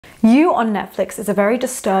You on Netflix is a very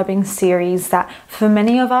disturbing series that for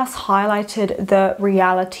many of us highlighted the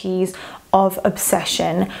realities of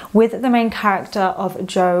obsession with the main character of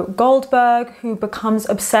Joe Goldberg, who becomes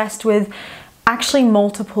obsessed with actually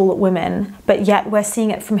multiple women, but yet we're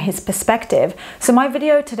seeing it from his perspective. So my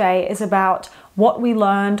video today is about what we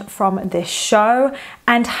learned from this show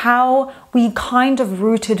and how we kind of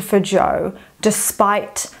rooted for Joe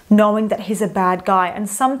despite knowing that he's a bad guy. And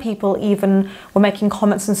some people even were making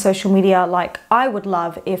comments on social media like, I would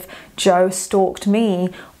love if Joe stalked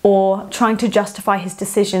me, or trying to justify his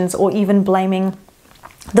decisions, or even blaming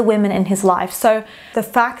the women in his life. So the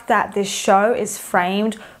fact that this show is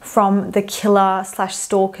framed from the killer slash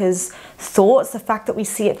stalker's thoughts, the fact that we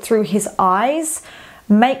see it through his eyes,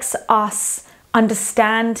 makes us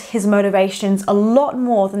understand his motivations a lot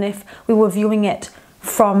more than if we were viewing it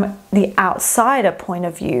from the outsider point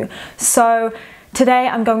of view. So today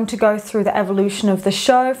I'm going to go through the evolution of the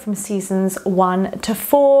show from seasons 1 to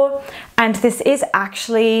 4, and this is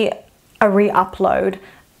actually a re-upload.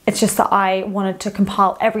 It's just that I wanted to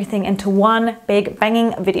compile everything into one big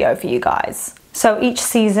banging video for you guys. So each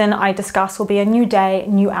season I discuss will be a new day,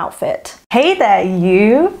 new outfit. Hey there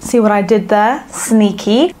you! See what I did there?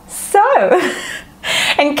 Sneaky. So,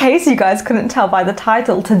 in case you guys couldn't tell by the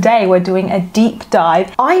title, today we're doing a deep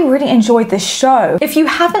dive. I really enjoyed this show. If you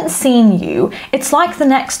haven't seen You, it's like the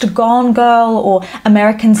next Gone Girl or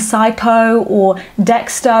American Psycho or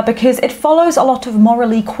Dexter, because it follows a lot of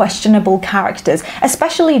morally questionable characters,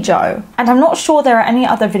 especially Joe. And I'm not sure there are any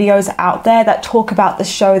other videos out there that talk about the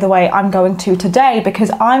show the way I'm going to today,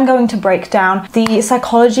 because I'm going to break down the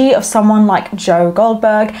psychology of someone like Joe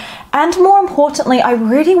Goldberg, and more importantly, I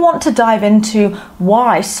really want to dive into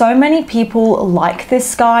why so many people like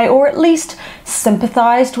this guy, or at least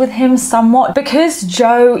sympathized with him somewhat. Because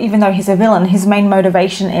Joe, even though he's a villain, his main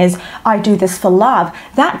motivation is, I do this for love.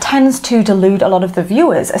 That tends to delude a lot of the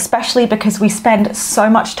viewers, especially because we spend so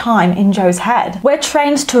much time in Joe's head. We're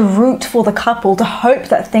trained to root for the couple, to hope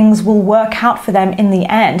that things will work out for them in the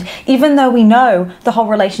end, even though we know the whole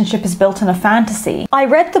relationship is built on a fantasy. I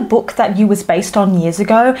read the book that You was based on years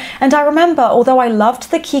ago, and I remember, although I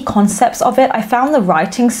loved the key concepts of it, I found the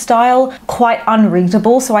writing style quite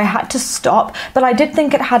unreadable, so I had to stop. But I did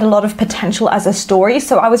think it had a lot of potential as a story,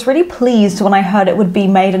 so I was really pleased when I heard it would be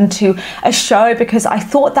made into a show, because I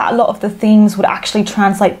thought that a lot of the themes would actually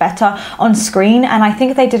translate better on screen, and I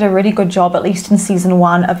think they did a really good job, at least in season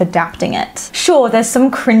 1, of adapting it. Sure, there's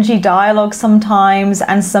some cringy dialogue sometimes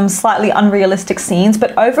and some slightly unrealistic scenes,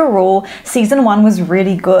 but overall, season 1 was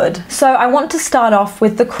really good. So I want to start off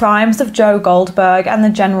with the crimes of Joe Goldberg and the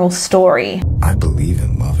general story. I believe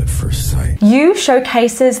in love at first sight. You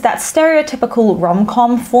showcases that stereotypical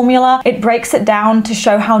rom-com formula. It breaks it down to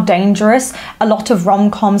show how dangerous a lot of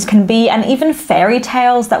rom-coms can be, and even fairy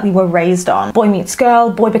tales that we were raised on. Boy meets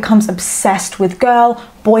girl, boy becomes obsessed with girl,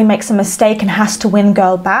 boy makes a mistake and has to win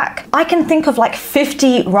girl back. I can think of like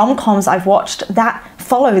 50 rom-coms I've watched that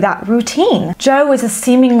follow that routine. Joe is a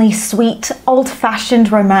seemingly sweet,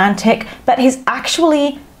 old-fashioned romantic, but he's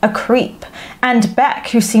actually a creep. And Beck,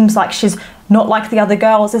 who seems like she's not like the other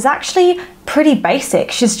girls, is actually pretty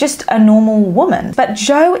basic. She's just a normal woman. But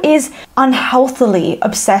Joe is unhealthily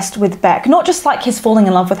obsessed with Beck. Not just like he's falling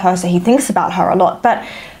in love with her so he thinks about her a lot, but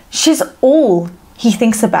she's all he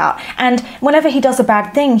thinks about. And whenever he does a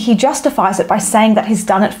bad thing, he justifies it by saying that he's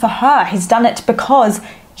done it for her. He's done it because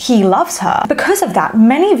he loves her. Because of that,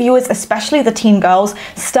 many viewers, especially the teen girls,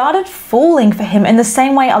 started falling for him in the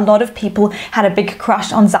same way a lot of people had a big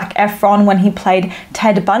crush on Zac Efron when he played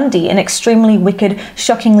Ted Bundy, an extremely wicked,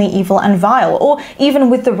 shockingly evil and vile. Or even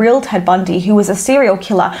with the real Ted Bundy, who was a serial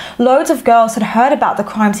killer, loads of girls had heard about the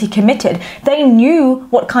crimes he committed. They knew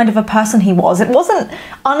what kind of a person he was. It wasn't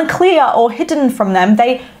unclear or hidden from them.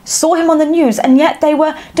 They saw him on the news, and yet they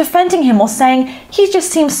were defending him or saying, he just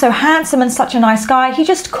seems so handsome and such a nice guy, he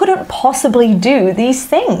just couldn't possibly do these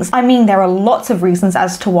things. I mean, there are lots of reasons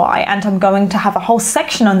as to why, and I'm going to have a whole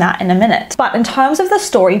section on that in a minute. But in terms of the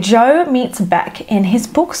story, Joe meets Beck in his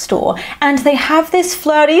bookstore, and they have this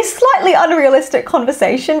flirty, slightly unrealistic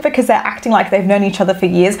conversation because they're acting like they've known each other for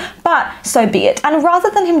years, but so be it. And rather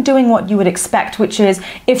than him doing what you would expect, which is,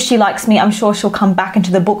 if she likes me, I'm sure she'll come back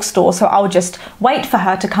into the bookstore, so I'll just wait for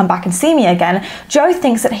her to come back and see me again, Joe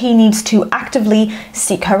thinks that he needs to actively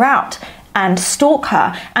seek her out and stalk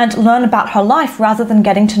her and learn about her life rather than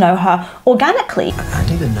getting to know her organically. I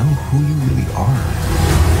need to know who you really are.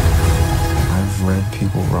 I've read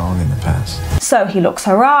people wrong in the past. So he looks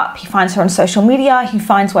her up, he finds her on social media, he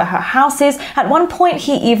finds where her house is. At one point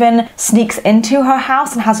he even sneaks into her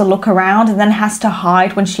house and has a look around and then has to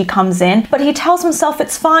hide when she comes in. But he tells himself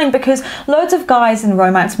it's fine because loads of guys in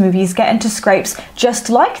romance movies get into scrapes just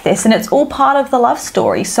like this, and it's all part of the love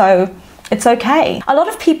story, so it's okay. A lot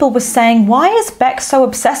of people were saying, why is Beck so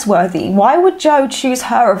obsess-worthy? Why would Joe choose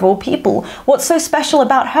her of all people? What's so special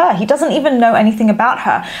about her? He doesn't even know anything about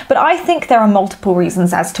her. But I think there are multiple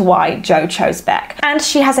reasons as to why Joe chose Beck. And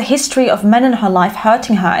she has a history of men in her life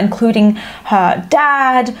hurting her, including her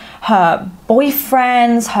dad, her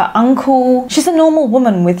boyfriends, her uncle. She's a normal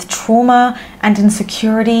woman with trauma and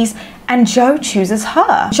insecurities, and Joe chooses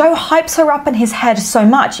her. Joe hypes her up in his head so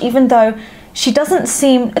much, even though she doesn't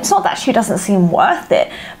seem, it's not that she doesn't seem worth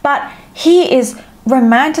it, but he is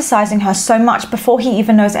romanticizing her so much before he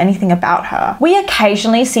even knows anything about her. We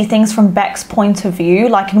occasionally see things from Beck's point of view,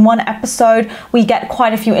 like in one episode we get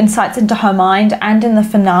quite a few insights into her mind and in the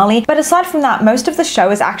finale, but aside from that, most of the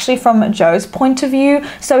show is actually from Joe's point of view,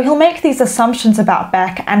 so he'll make these assumptions about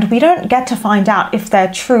Beck and we don't get to find out if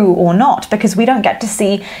they're true or not because we don't get to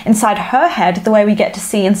see inside her head the way we get to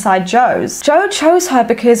see inside Joe's. Joe chose her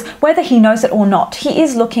because whether he knows it or not, he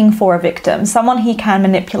is looking for a victim, someone he can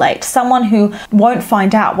manipulate, someone who won't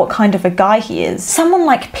find out what kind of a guy he is. Someone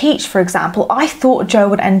like Peach, for example, I thought Joe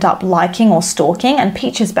would end up liking or stalking, and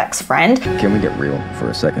Peach is Beck's friend. Can we get real for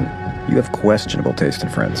a second? You have questionable taste in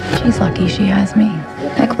friends. She's lucky she has me.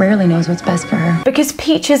 Beck rarely knows what's best for her. Because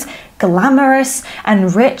Peach is glamorous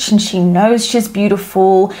and rich and she knows she's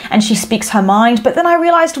beautiful and she speaks her mind, but then I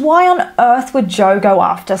realized, why on earth would Joe go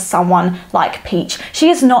after someone like Peach? She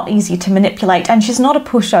is not easy to manipulate and she's not a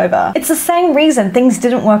pushover. It's the same reason things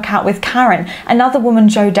didn't work out with Karen, another woman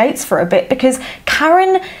Joe dates for a bit, because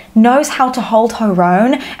Karen knows how to hold her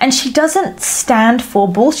own and she doesn't stand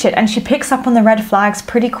for bullshit and she picks up on the red flags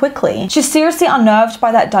pretty quickly. She's seriously unnerved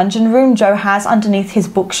by that dungeon room Joe has underneath his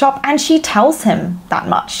bookshop and she tells him that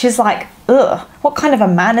much. She's like, ugh, what kind of a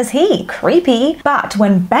man is he? Creepy. But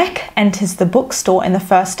when Beck enters the bookstore in the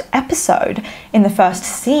first episode, in the first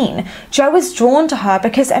scene, Joe is drawn to her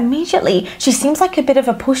because immediately she seems like a bit of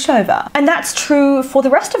a pushover. And that's true for the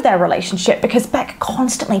rest of their relationship because Beck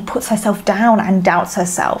constantly puts herself down and doubts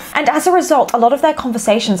herself. And as a result, a lot of their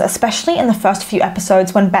conversations, especially in the first few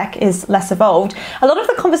episodes when Beck is less evolved, a lot of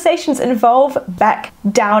the conversations involve Beck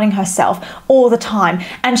doubting herself all the time.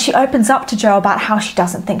 And she opens up to Joe about how she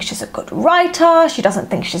doesn't think she's a good writer, she doesn't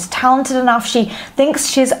think she's talented enough, she thinks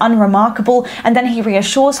she's unremarkable, and then he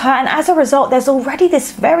reassures her, and as a result there's already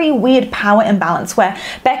this very weird power imbalance where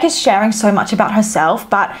Beck is sharing so much about herself,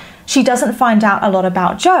 but she doesn't find out a lot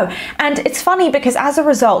about Joe. And it's funny because as a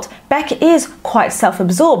result, Beck is quite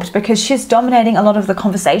self-absorbed because she's dominating a lot of the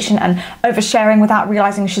conversation and oversharing without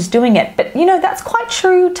realizing she's doing it. But you know, that's quite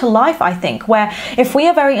true to life, I think, where if we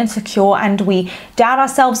are very insecure and we doubt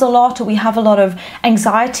ourselves a lot or we have a lot of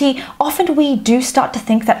anxiety, often we do start to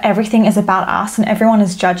think that everything is about us and everyone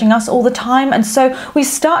is judging us all the time. And so we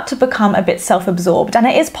start to become a bit self-absorbed. And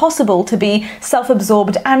it is possible to be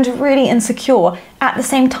self-absorbed and really insecure at the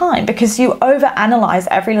same time because you overanalyze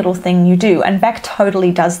every little thing you do, and Beck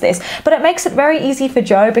totally does this. But it makes it very easy for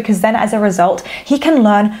Joe because then as a result he can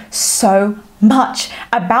learn so much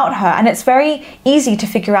about her and it's very easy to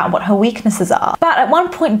figure out what her weaknesses are. But at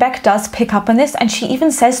one point Beck does pick up on this and she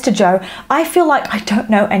even says to Joe, I feel like I don't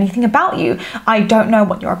know anything about you. I don't know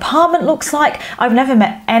what your apartment looks like. I've never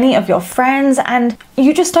met any of your friends and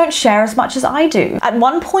you just don't share as much as I do. At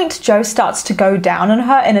one point Joe starts to go down on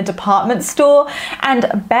her in a department store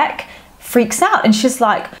and Beck freaks out and she's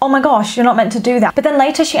like, oh my gosh, you're not meant to do that. But then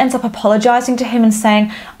later she ends up apologizing to him and saying,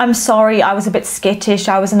 I'm sorry, I was a bit skittish,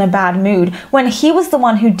 I was in a bad mood, when he was the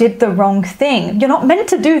one who did the wrong thing. You're not meant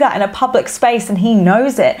to do that in a public space and he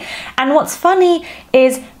knows it. And what's funny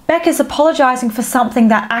is Beck is apologizing for something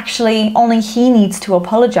that actually only he needs to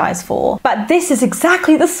apologize for. But this is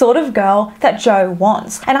exactly the sort of girl that Joe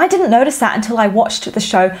wants. And I didn't notice that until I watched the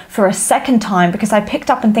show for a second time because I picked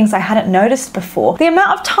up on things I hadn't noticed before. The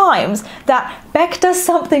amount of times that Beck does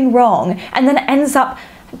something wrong and then ends up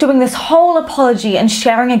doing this whole apology and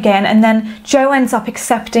sharing again, and then Joe ends up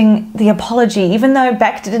accepting the apology even though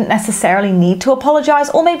Beck didn't necessarily need to apologize,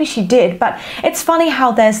 or maybe she did, but it's funny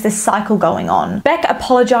how there's this cycle going on. Beck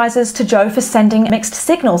apologizes to Joe for sending mixed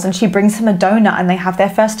signals and she brings him a donut and they have their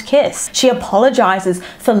first kiss. She apologizes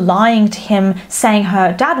for lying to him saying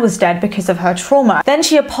her dad was dead because of her trauma. Then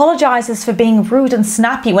she apologizes for being rude and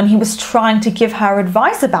snappy when he was trying to give her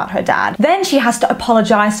advice about her dad. Then she has to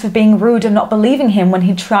apologize for being rude and not believing him when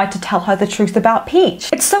he tried to tell her the truth about Peach.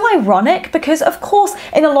 It's so ironic because, of course,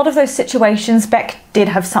 in a lot of those situations, Beck did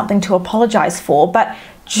have something to apologize for, but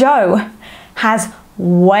Joe has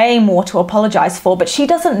way more to apologize for, but she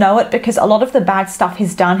doesn't know it because a lot of the bad stuff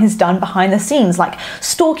he's done behind the scenes, like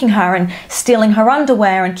stalking her and stealing her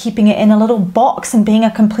underwear and keeping it in a little box and being a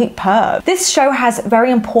complete perv. This show has very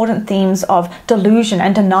important themes of delusion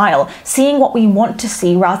and denial, seeing what we want to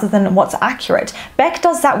see rather than what's accurate. Beck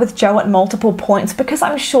does that with Joe at multiple points because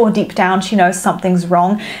I'm sure deep down she knows something's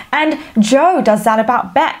wrong, and Joe does that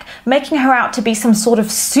about Beck, making her out to be some sort of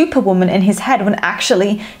superwoman in his head when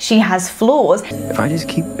actually she has flaws. If I just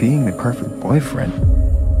keep being the perfect boyfriend,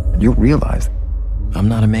 you'll realize I'm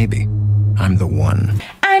not a maybe. I'm the one.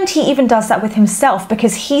 And he even does that with himself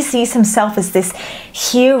because he sees himself as this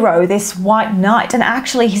hero, this white knight, and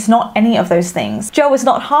actually he's not any of those things. Joe is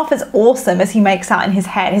not half as awesome as he makes out in his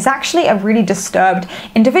head. He's actually a really disturbed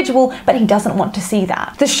individual, but he doesn't want to see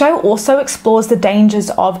that. The show also explores the dangers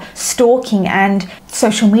of stalking and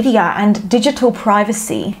social media and digital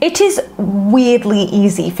privacy. It is weirdly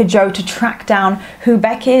easy for Joe to track down who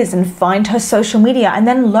Beck is and find her social media and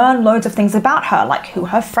then learn loads of things about her, like who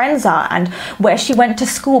her friends are and where she went to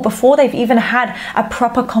school before they've even had a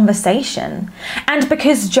proper conversation. And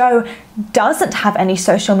because Joe doesn't have any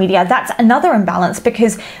social media, that's another imbalance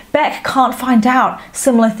because Beck can't find out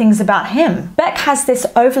similar things about him. Beck has this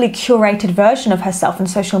overly curated version of herself in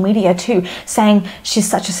social media too, saying she's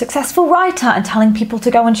such a successful writer and telling people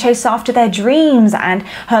to go and chase after their dreams and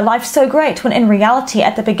her life's so great, when in reality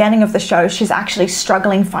at the beginning of the show she's actually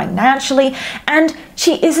struggling financially and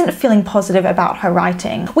she isn't feeling positive about her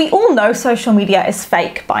writing. We all know social media is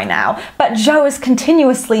fake by now, but Joe is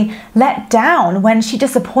continuously let down when she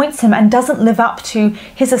disappoints him and doesn't live up to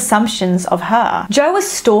his assumptions of her. Joe is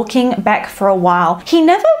stalking Beck for a while. He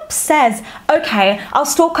never says, okay, I'll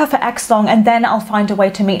stalk her for X long and then I'll find a way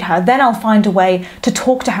to meet her, then I'll find a way to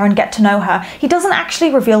talk to her and get to know her. He doesn't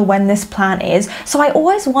actually reveal when this plan is, so I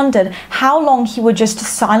always wondered how long he would just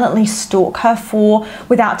silently stalk her for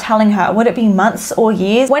without telling her. Would it be months or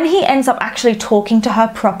years? When he ends up actually talking to her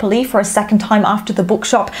properly for a second time after the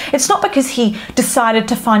bookshop, it's not because he decided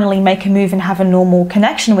to finally make a move and have a normal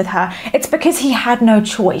connection with her. It's because he had no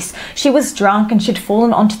choice. She was drunk and she'd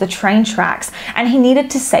fallen onto the train tracks and he needed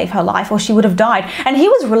to save her life or she would have died. And he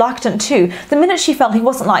was reluctant too. The minute she fell, he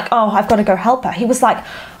wasn't like, oh, I've got to go help her. He was like,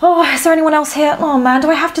 oh, is there anyone else here? Oh man, do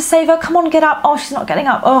I have to save her? Come on, get up. Oh, she's not getting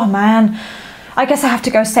up. Oh man, I guess I have to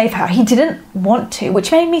go save her. He didn't want to,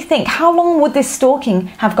 which made me think, how long would this stalking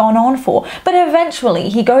have gone on for? But eventually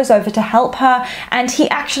he goes over to help her and he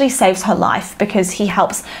actually saves her life because he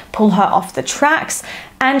helps pull her off the tracks.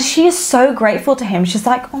 And she is so grateful to him. She's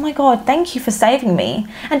like, oh my God, thank you for saving me.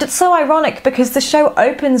 And it's so ironic because the show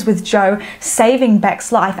opens with Joe saving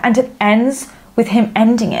Beck's life and it ends with him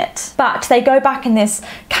ending it. But they go back in this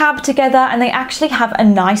cab together and they actually have a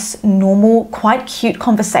nice, normal, quite cute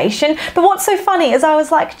conversation. But what's so funny is I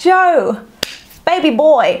was like, Joe, baby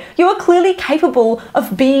boy, you are clearly capable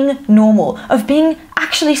of being normal, of being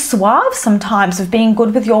actually suave sometimes, of being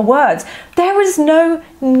good with your words. There is no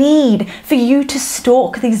need for you to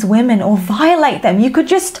stalk these women or violate them. You could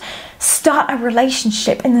just start a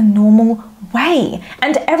relationship in the normal way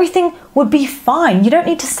and everything would be fine. You don't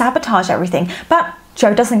need to sabotage everything. But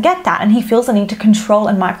Joe doesn't get that and he feels the need to control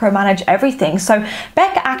and micromanage everything. So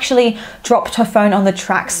Beck actually dropped her phone on the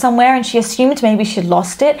tracks somewhere and she assumed maybe she'd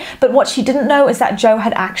lost it, but what she didn't know is that Joe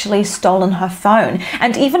had actually stolen her phone.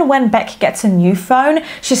 And even when Beck gets a new phone,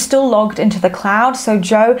 she's still logged into the cloud, so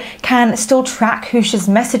Joe can still track who she's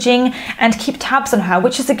messaging and keep tabs on her,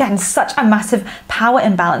 which is again such a massive power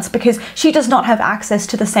imbalance because she does not have access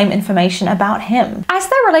to the same information about him. As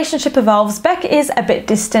their relationship evolves, Beck is a bit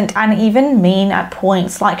distant and even mean at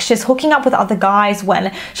points. Like she's hooking up with other guys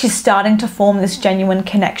when she's starting to form this genuine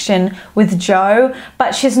connection with Joe,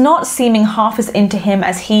 but she's not seeming half as into him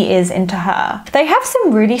as he is into her. They have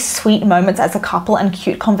some really sweet moments as a couple and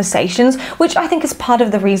cute conversations, which I think is part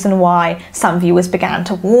of the reason why some viewers began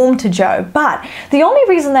to warm to Joe. But the only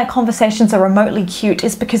reason their conversations are remotely cute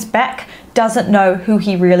is because Beck doesn't know who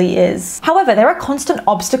he really is. However, there are constant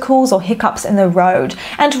obstacles or hiccups in the road,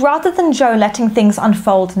 and rather than Joe letting things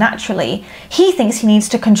unfold naturally, he thinks he needs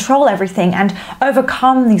to control everything and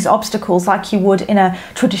overcome these obstacles like you would in a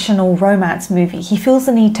traditional romance movie. He feels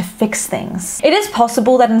the need to fix things. It is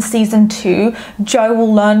possible that in season 2, Joe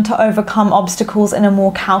will learn to overcome obstacles in a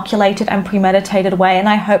more calculated and premeditated way, and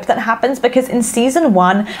I hope that happens because in season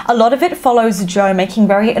 1, a lot of it follows Joe making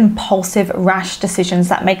very impulsive, rash decisions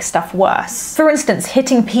that make stuff worse. worse. For instance,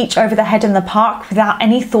 hitting Peach over the head in the park without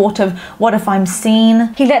any thought of what if I'm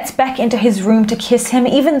seen. He lets Beck into his room to kiss him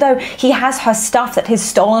even though he has her stuff that he's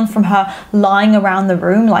stolen from her lying around the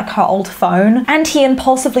room, like her old phone. And he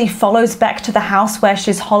impulsively follows Beck to the house where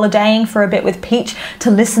she's holidaying for a bit with Peach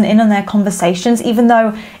to listen in on their conversations, even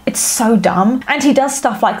though it's so dumb. And he does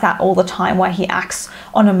stuff like that all the time where he acts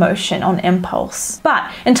on emotion, on impulse.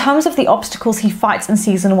 But in terms of the obstacles he fights in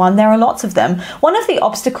season 1, there are lots of them. One of the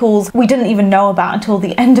obstacles we didn't even know about until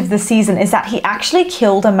the end of the season is that he actually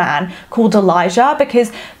killed a man called Delilah,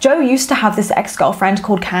 because Joe used to have this ex-girlfriend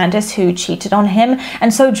called Candace who cheated on him,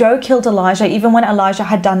 and so Joe killed Elijah even when Elijah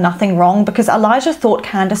had done nothing wrong, because Elijah thought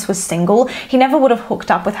Candace was single. He never would have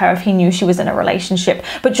hooked up with her if he knew she was in a relationship.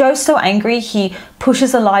 But Joe's so angry he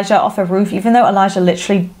pushes Elijah off a roof, even though Elijah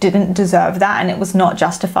literally didn't deserve that and it was not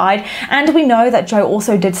justified. And we know that Joe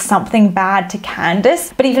also did something bad to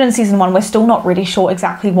Candace, but even in season 1 we're still not really sure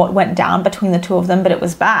exactly what went down between the two of them, but it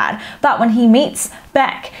was bad. But when he meets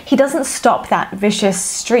Beck, he doesn't stop that vicious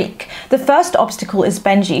streak. The first obstacle is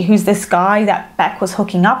Benji, who's this guy that Beck was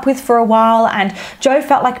hooking up with for a while, and Joe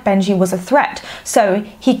felt like Benji was a threat. So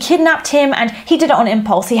he kidnapped him, and he did it on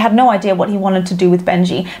impulse. He had no idea what he wanted to do with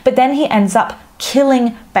Benji, but then he ends up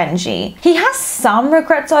killing Benji. He has some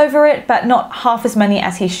regrets over it, but not half as many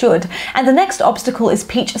as he should. And the next obstacle is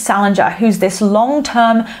Peach Salinger, who's this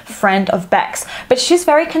long-term friend of Beck's, but she's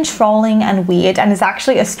very controlling and weird and is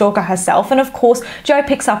actually a stalker herself. And of course, Joe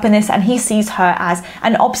picks up in this and he sees her as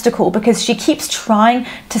an obstacle because she keeps trying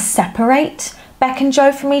to separate Beck and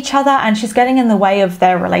Joe from each other, and she's getting in the way of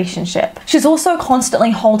their relationship. She's also constantly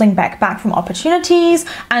holding Beck back from opportunities,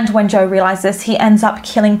 and when Joe realizes this, he ends up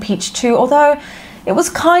killing Peach too, although it was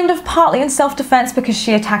kind of partly in self-defense because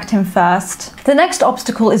she attacked him first. The next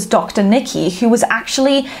obstacle is Dr. Nikki, who was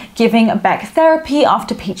actually giving Beck therapy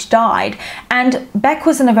after Peach died, and Beck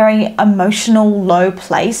was in a very emotional, low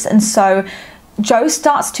place, and so Joe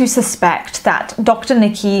starts to suspect that Dr.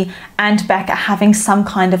 Nikki and Beck are having some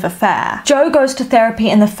kind of affair. Joe goes to therapy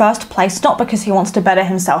in the first place, not because he wants to better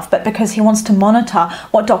himself, but because he wants to monitor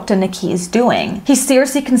what Dr. Nikki is doing. He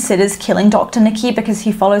seriously considers killing Dr. Nikki because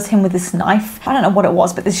he follows him with this knife. I don't know what it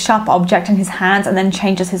was, but this sharp object in his hands, and then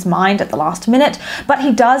changes his mind at the last minute. But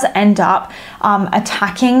he does end up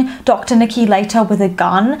attacking Dr. Nikki later with a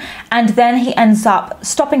gun, and then he ends up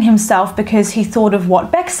stopping himself because he thought of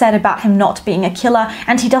what Beck said about him not being a killer,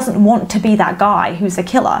 and he doesn't want to be that guy who's a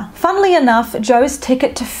killer. Funnily enough, Joe's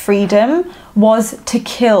ticket to freedom was to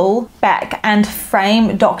kill Beck and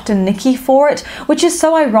frame Dr. Nikki for it, which is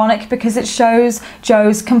so ironic because it shows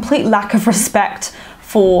Joe's complete lack of respect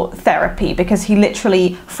for therapy, because he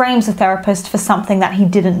literally frames a therapist for something that he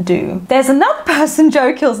didn't do. There's another person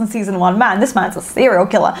Joe kills in season 1. Man, this man's a serial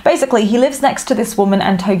killer. Basically, he lives next to this woman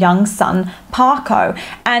and her young son, Parko,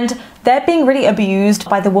 and they're being really abused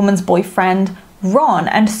by the woman's boyfriend, Ron,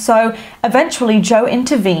 and so eventually Joe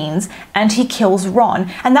intervenes and he kills Ron.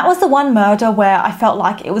 And that was the one murder where I felt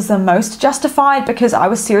like it was the most justified, because I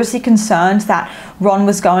was seriously concerned that Ron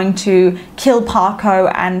was going to kill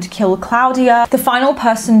Parko and kill Claudia. The final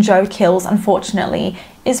person Joe kills, unfortunately,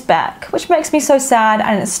 is Beck, which makes me so sad,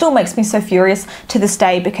 and it still makes me so furious to this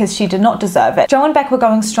day because she did not deserve it. Joe and Beck were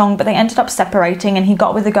going strong, but they ended up separating, and he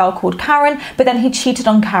got with a girl called Karen, but then he cheated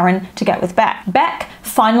on Karen to get with Beck. Beck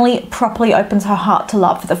finally properly opens her heart to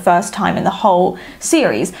love for the first time in the whole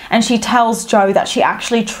series, and she tells Joe that she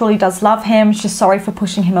actually truly does love him, she's sorry for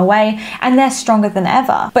pushing him away, and they're stronger than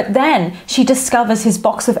ever. But then she discovers his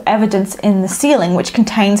box of evidence in the ceiling, which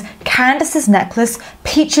contains Candace's necklace,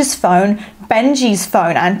 Peach's phone, Benji's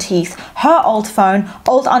phone and teeth, her old phone,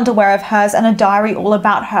 old underwear of hers, and a diary all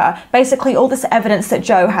about her. Basically all this evidence that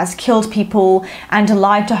Joe has killed people and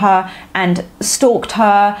lied to her and stalked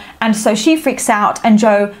her, and so she freaks out, and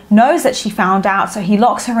Joe knows that she found out, so he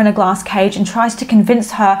locks her in a glass cage and tries to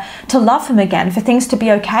convince her to love him again, for things to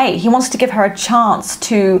be okay. He wants to give her a chance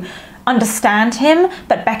to understand him,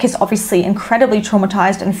 but Beck is obviously incredibly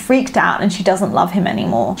traumatized and freaked out, and she doesn't love him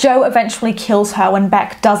anymore. Joe eventually kills her when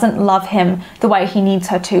Beck doesn't love him the way he needs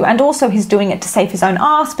her to, and also he's doing it to save his own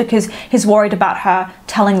ass because he's worried about her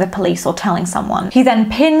telling the police or telling someone. He then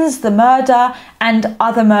pins the murder and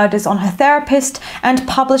other murders on her therapist and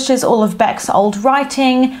publishes all of Beck's old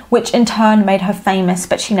writing, which in turn made her famous,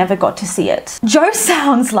 but she never got to see it. Joe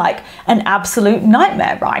sounds like an absolute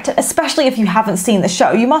nightmare, right? Especially if you haven't seen the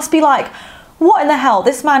show. You must be like, what in the hell?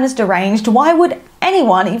 This man is deranged. Why would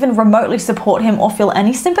anyone even remotely support him or feel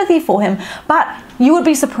any sympathy for him? But you would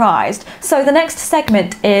be surprised. So the next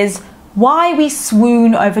segment is why we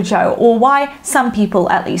swoon over Joe, or why some people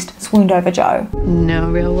at least swooned over Joe.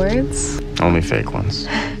 No real words? Only fake ones.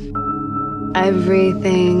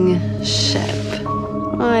 Everything ship.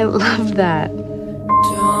 I love that.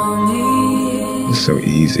 It's so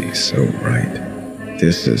easy, so right.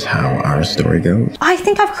 This is how our story goes. I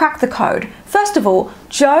think I've cracked the code. First of all,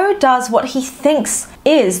 Joe does what he thinks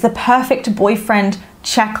is the perfect boyfriend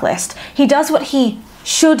checklist. He does what he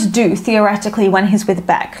should do theoretically when he's with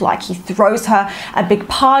Beck. Like, he throws her a big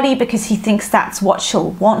party because he thinks that's what she'll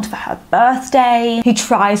want for her birthday. He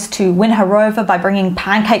tries to win her over by bringing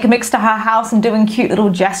pancake mix to her house and doing cute little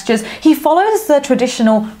gestures. He follows the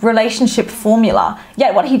traditional relationship formula,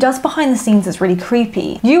 yet what he does behind the scenes is really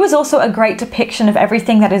creepy. You is also a great depiction of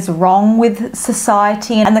everything that is wrong with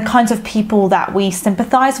society and the kinds of people that we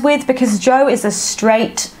sympathize with, because Joe is a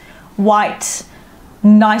straight, white,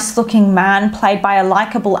 nice looking man played by a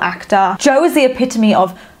likable actor. Joe is the epitome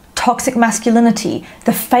of toxic masculinity,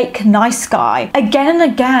 the fake nice guy. Again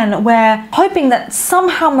and again, we're hoping that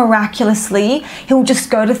somehow miraculously he'll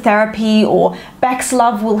just go to therapy or Beck's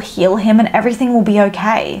love will heal him and everything will be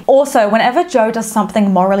okay. Also, whenever Joe does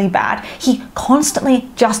something morally bad, he constantly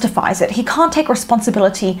justifies it. He can't take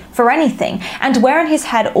responsibility for anything. And we're in his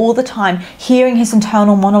head all the time, hearing his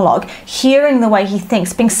internal monologue, hearing the way he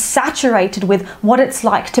thinks, being saturated with what it's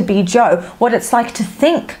like to be Joe, what it's like to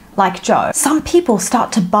think like Joe. Some people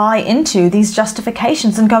start to buy into these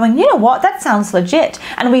justifications and going, you know what, that sounds legit.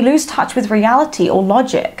 And we lose touch with reality or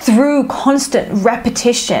logic. Through constant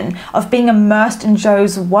repetition of being immersed in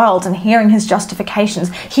Joe's world and hearing his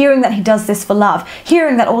justifications, hearing that he does this for love,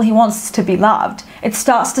 hearing that all he wants is to be loved, it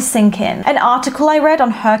starts to sink in. An article I read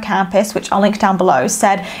on her campus, which I'll link down below,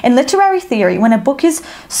 said, in literary theory, when a book is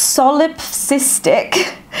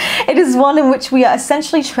solipsistic, it is one in which we are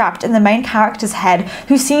essentially trapped in the main character's head,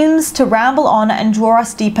 who seems to ramble on and draw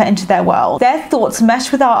us deeper into their world. Their thoughts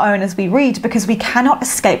mesh with our own as we read because we cannot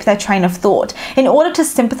escape their train of thought. In order to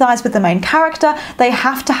sympathize with the main character, they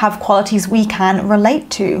have to have qualities we can relate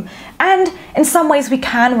to. And in some ways we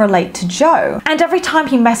can relate to Joe. And every time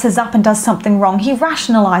he messes up and does something wrong, he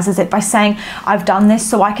rationalizes it by saying, I've done this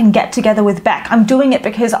so I can get together with Beck. I'm doing it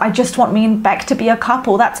because I just want me and Beck to be a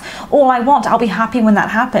couple. That's all I want. I'll be happy when that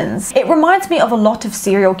happens. It reminds me of a lot of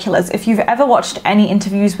serial killers. If you've ever watched any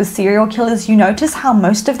interviews with serial killers, you notice how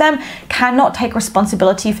most of them cannot take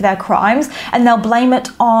responsibility for their crimes, and they'll blame it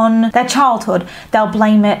on their childhood. They'll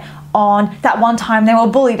blame it on that one time they were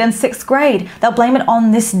bullied in 6th grade. They'll blame it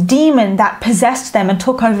on this demon that possessed them and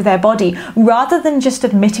took over their body, rather than just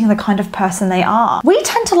admitting the kind of person they are. We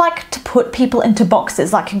tend to like to put people into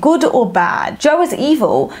boxes, like good or bad. Joe is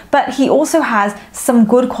evil, but he also has some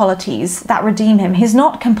good qualities that redeem him. He's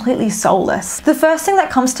not completely soulless. The first thing that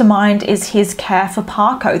comes to mind is his care for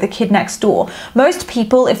Parko, the kid next door. Most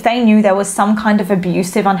people, if they knew there was some kind of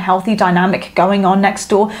abusive, unhealthy dynamic going on next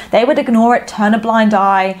door, they would ignore it, turn a blind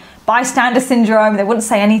eye, bystander syndrome, they wouldn't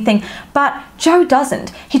say anything. But Joe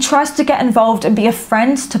doesn't. He tries to get involved and be a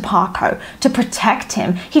friend to Parko, to protect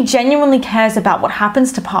him. He genuinely cares about what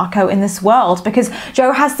happens to Parko in this world, because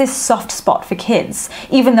Joe has this soft spot for kids.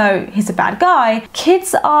 Even though he's a bad guy,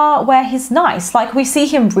 kids are where he's nice. Like, we see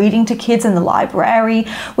him reading to kids in the library.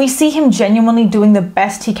 We see him genuinely doing the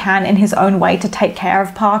best he can in his own way to take care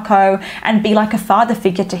of Parko and be like a father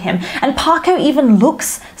figure to him. And Parko even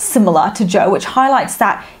looks similar to Joe, which highlights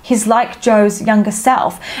that he's like Joe's younger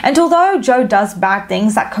self. And although Joe does bad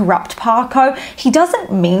things that corrupt Parko, he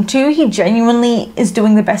doesn't mean to. He genuinely is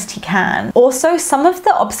doing the best he can. Also, some of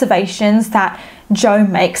the observations that Joe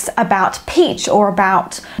makes about Peach, or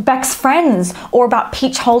about Beck's friends, or about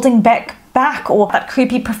Peach holding Beck back, or that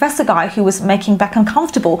creepy professor guy who was making Beck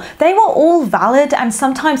uncomfortable, they were all valid and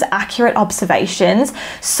sometimes accurate observations.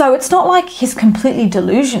 So it's not like he's completely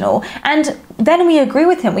delusional. And then we agree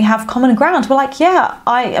with him. We have common ground. We're like, yeah,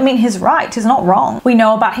 I mean, he's right. He's not wrong. We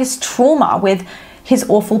know about his trauma with his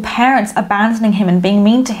awful parents abandoning him and being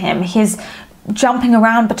mean to him, his jumping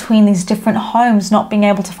around between these different homes, not being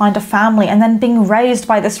able to find a family, and then being raised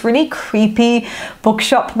by this really creepy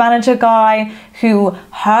bookshop manager guy who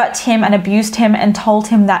hurt him and abused him and told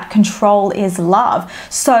him that control is love.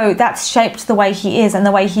 So that's shaped the way he is and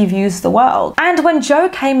the way he views the world. And when Joe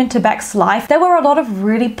came into Beck's life, there were a lot of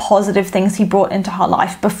really positive things he brought into her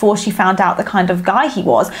life before she found out the kind of guy he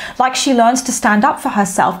was. Like, she learns to stand up for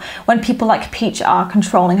herself when people like Peach are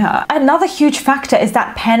controlling her. Another huge factor is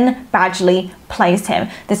that Penn Badgley plays him,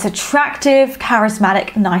 this attractive,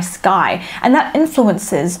 charismatic, nice guy. And that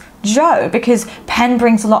influences Joe, because Penn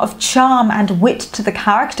brings a lot of charm and wit to the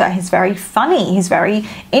character. He's very funny, he's very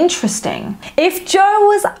interesting. If Joe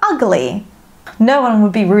was ugly, no one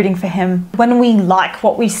would be rooting for him. When we like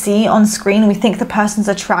what we see on screen, we think the person's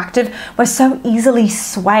attractive, we're so easily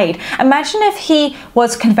swayed. Imagine if he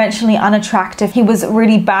was conventionally unattractive, he was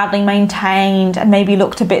really badly maintained and maybe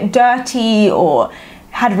looked a bit dirty or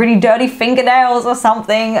had really dirty fingernails or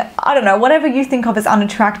something. I don't know, whatever you think of as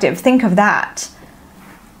unattractive, think of that.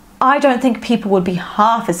 I don't think people would be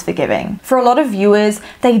half as forgiving. For a lot of viewers,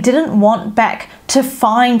 they didn't want Beck to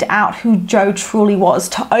find out who Joe truly was,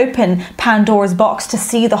 to open Pandora's box, to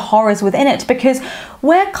see the horrors within it, because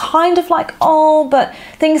we're kind of like, oh, but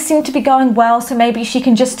things seem to be going well, so maybe she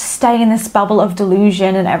can just stay in this bubble of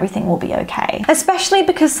delusion and everything will be okay. Especially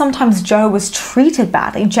because sometimes Joe was treated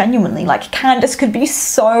badly, genuinely. Like, Candace could be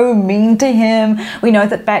so mean to him. We know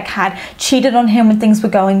that Beck had cheated on him when things were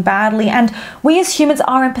going badly, and we as humans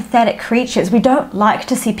are empathetic creatures. We don't like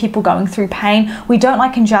to see people going through pain. We don't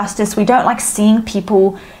like injustice. We don't like seeing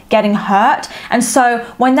people getting hurt. And so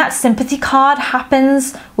when that sympathy card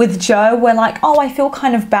happens with Joe, we're like, oh, I feel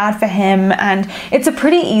kind of bad for him. And it's a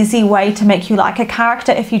pretty easy way to make you like a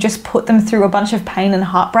character if you just put them through a bunch of pain and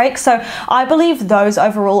heartbreak. So I believe those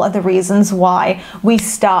overall are the reasons why we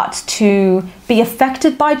start to be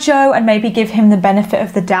affected by Joe and maybe give him the benefit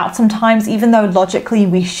of the doubt sometimes, even though logically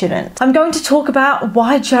we shouldn't. I'm going to talk about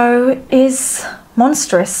why Joe is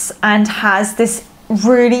monstrous and has this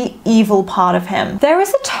really evil part of him. There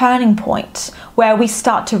is a turning point where we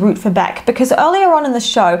start to root for Beck, because earlier on in the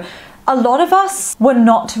show, a lot of us were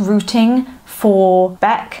not rooting for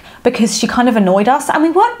Beck because she kind of annoyed us, and we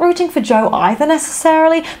weren't rooting for Joe either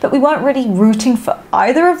necessarily, but we weren't really rooting for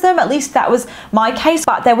either of them. At least that was my case.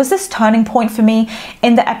 But there was this turning point for me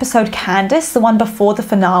in the episode Candace, the one before the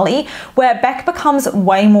finale, where Beck becomes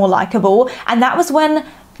way more likable, and that was when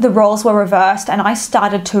the roles were reversed and I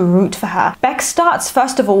started to root for her. Beck starts,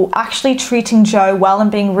 first of all, actually treating Joe well and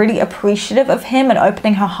being really appreciative of him and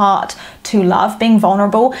opening her heart to love, being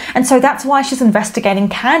vulnerable. And so that's why she's investigating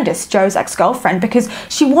Candace, Joe's ex-girlfriend, because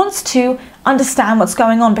she wants to understand what's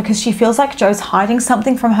going on, because she feels like Joe's hiding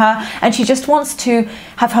something from her and she just wants to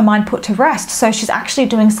have her mind put to rest. So she's actually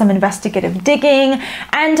doing some investigative digging,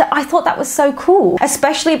 and I thought that was so cool,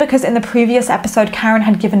 especially because in the previous episode Karen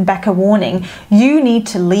had given Beck a warning: you need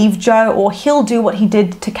to leave Joe or he'll do what he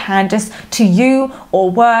did to Candace to you, or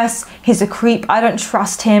worse, he's a creep, I don't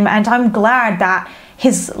trust him. And I'm glad that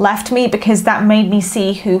he's left me, because that made me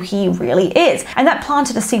see who he really is. And that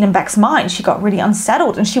planted a seed in Beck's mind. She got really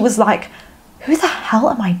unsettled and she was like, who the hell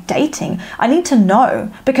am I dating? I need to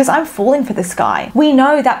know, because I'm falling for this guy. We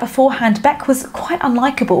know that beforehand Beck was quite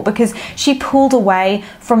unlikable because she pulled away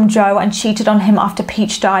from Joe and cheated on him after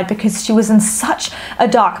Peach died, because she was in such a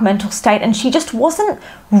dark mental state and she just wasn't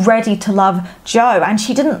ready to love Joe, and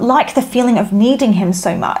she didn't like the feeling of needing him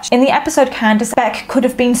so much. In the episode Candace, Beck could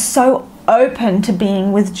have been so open to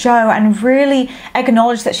being with Joe and really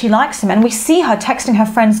acknowledge that she likes him, and we see her texting her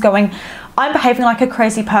friends going, I'm behaving like a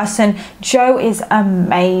crazy person. Joe is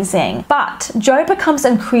amazing. But Joe becomes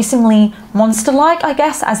increasingly monster-like, I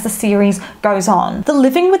guess, as the series goes on. The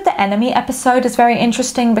Living with the Enemy episode is very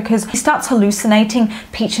interesting because he starts hallucinating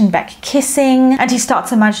Peach and Beck kissing, and he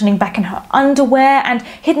starts imagining Beck in her underwear, and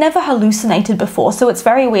he'd never hallucinated before, so it's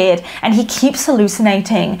very weird, and he keeps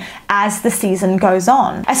hallucinating as the season goes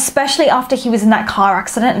on. Especially after he was in that car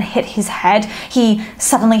accident and hit his head, he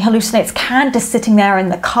suddenly hallucinates Candace sitting there in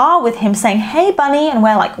the car with him saying, hey bunny, and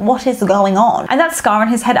we're like, what is going on? And that scar on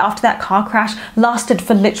his head after that car crash lasted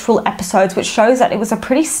for literal episodes, which shows that it was a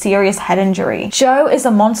pretty serious head injury. Joe is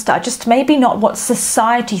a monster, just maybe not what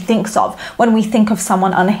society thinks of when we think of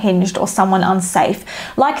someone unhinged or someone unsafe.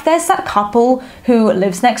 Like, there's that couple who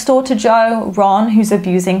lives next door to Joe, Ron, who's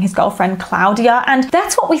abusing his girlfriend Claudia, and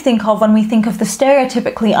that's what we think of when we think of the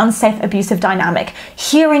stereotypically unsafe abusive dynamic.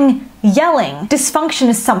 Hearing yelling. Dysfunction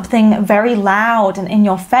is something very loud and in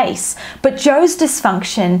your face, but Joe's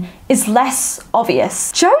dysfunction is less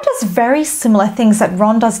obvious. Joe does very similar things that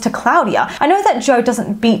Ron does to Claudia. I know that Joe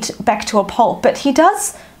doesn't beat Beck to a pulp, but he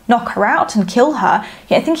does knock her out and kill her.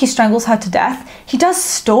 I think he strangles her to death. He does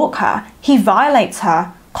stalk her. He violates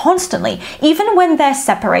her constantly, even when they're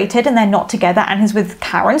separated and they're not together and he's with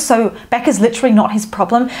Karen, so Beck is literally not his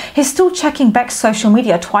problem. He's still checking Beck's social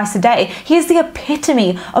media twice a day. He is the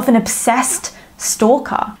epitome of an obsessed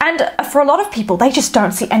stalker. And for a lot of people, they just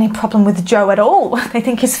don't see any problem with Joe at all. They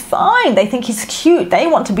think he's fine. They think he's cute. They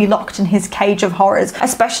want to be locked in his cage of horrors,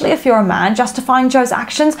 especially if you're a man justifying Joe's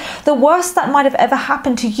actions. The worst that might have ever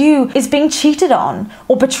happened to you is being cheated on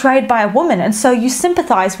or betrayed by a woman, and so you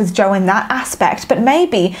sympathize with Joe in that aspect. But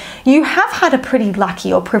maybe you have had a pretty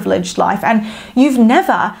lucky or privileged life and you've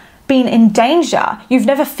never been in danger. You've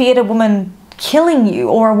never feared a woman killing you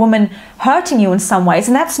or a woman hurting you in some ways.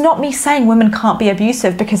 And that's not me saying women can't be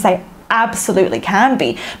abusive, because they absolutely can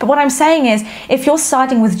be. But what I'm saying is, if you're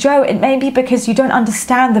siding with Joe, it may be because you don't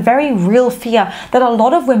understand the very real fear that a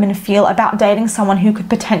lot of women feel about dating someone who could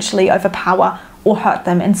potentially overpower or hurt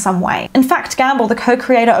them in some way. In fact, Gamble, the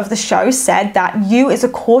co-creator of the show, said that You is a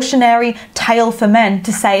cautionary tale for men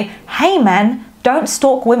to say, hey men, don't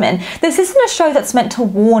stalk women. This isn't a show that's meant to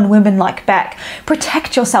warn women like Beck.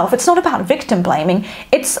 Protect yourself. It's not about victim blaming.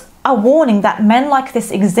 It's a warning that men like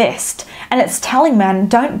this exist, and it's telling men,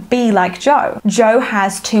 don't be like Joe. Joe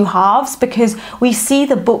has two halves, because we see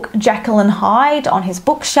the book Jekyll and Hyde on his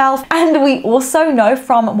bookshelf, and we also know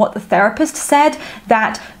from what the therapist said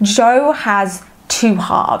that Joe has two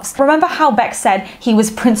halves. Remember how Beck said he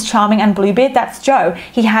was Prince Charming and Bluebeard? That's Joe.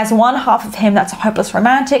 He has one half of him that's a hopeless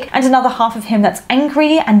romantic, and another half of him that's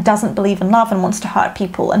angry and doesn't believe in love and wants to hurt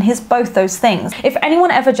people, and he's both those things. If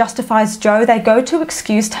anyone ever justifies Joe, their go-to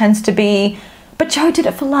excuse tends to be, but Joe did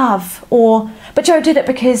it for love, or but Joe did it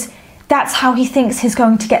because that's how he thinks he's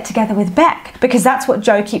going to get together with Beck, because that's what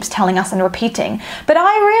Joe keeps telling us and repeating. But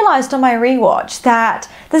I realized on my rewatch that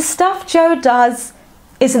the stuff Joe does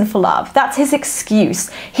isn't for love. That's his excuse.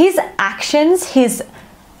 His actions, his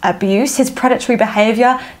abuse, his predatory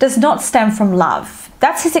behavior does not stem from love.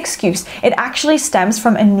 That's his excuse. It actually stems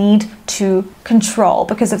from a need to control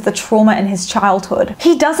because of the trauma in his childhood.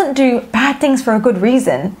 He doesn't do bad things for a good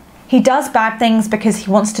reason. He does bad things because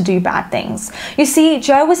he wants to do bad things. You see,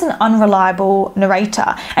 Joe is an unreliable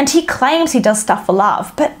narrator, and he claims he does stuff for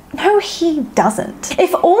love, but no, he doesn't.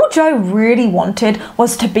 If all Joe really wanted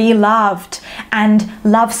was to be loved and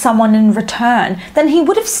love someone in return, then he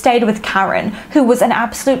would have stayed with Karen, who was an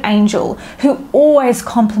absolute angel, who always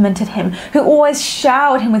complimented him, who always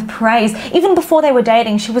showered him with praise. Even before they were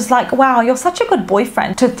dating, she was like, wow, you're such a good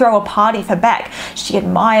boyfriend, to throw a party for Beck. She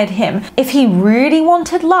admired him. If he really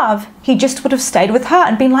wanted love, he just would have stayed with her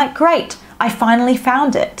and been like, great, I finally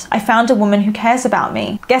found it. I found a woman who cares about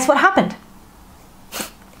me. Guess what happened?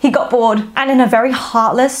 He got bored, and in a very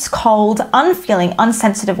heartless, cold, unfeeling,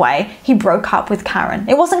 unsensitive way, he broke up with Karen.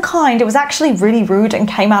 It wasn't kind, it was actually really rude and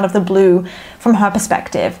came out of the blue from her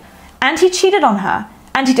perspective. And he cheated on her,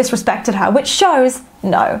 and he disrespected her, which shows,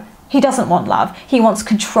 no, he doesn't want love. He wants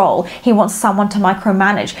control. He wants someone to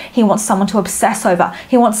micromanage. He wants someone to obsess over.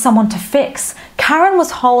 He wants someone to fix. Karen was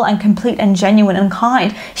whole and complete and genuine and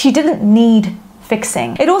kind. She didn't need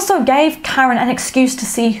fixing. It also gave Karen an excuse to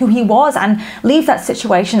see who he was and leave that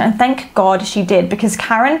situation, and thank God she did, because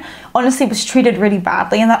Karen honestly was treated really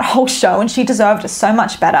badly in that whole show, and she deserved so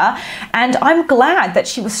much better. And I'm glad that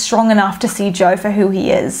she was strong enough to see Joe for who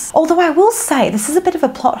he is. Although I will say, this is a bit of a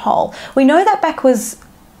plot hole. We know that Beck was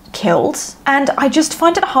killed, and I just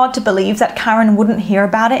find it hard to believe that Karen wouldn't hear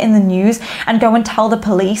about it in the news and go and tell the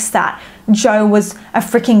police that Joe was a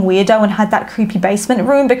freaking weirdo and had that creepy basement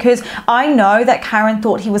room, because I know that Karen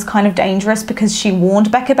thought he was kind of dangerous because she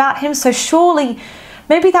warned Beck about him, so surely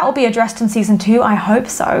maybe that will be addressed in season 2, I hope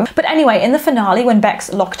so. But anyway, in the finale, when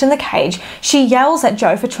Beck's locked in the cage, she yells at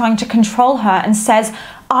Joe for trying to control her and says,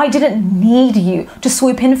 I didn't need you to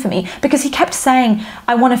swoop in for me, because he kept saying,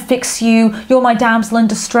 I want to fix you, you're my damsel in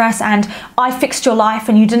distress, and I fixed your life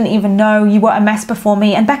and you didn't even know, you were a mess before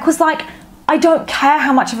me. And Beck was like, I don't care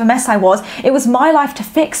how much of a mess I was. It was my life to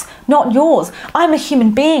fix, not yours. I'm a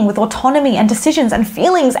human being with autonomy and decisions and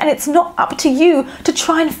feelings, and it's not up to you to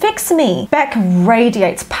try and fix me. Beck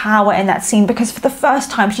radiates power in that scene, because for the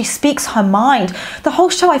first time she speaks her mind. The whole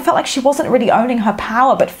show I felt like she wasn't really owning her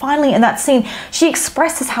power, but finally in that scene she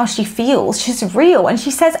expresses how she feels. She's real, and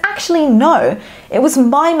she says, actually no, it was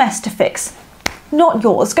my mess to fix, not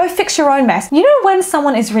yours. Go fix your own mess. You know when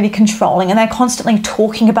someone is really controlling and they're constantly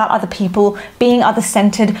talking about other people, being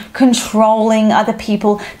other-centered, controlling other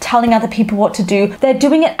people, telling other people what to do, they're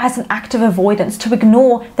doing it as an act of avoidance to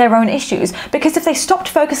ignore their own issues. Because if they stopped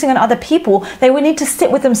focusing on other people, they would need to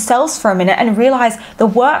sit with themselves for a minute and realize the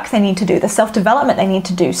work they need to do, the self-development they need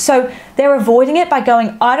to do. So they're avoiding it by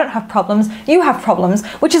going, I don't have problems, you have problems,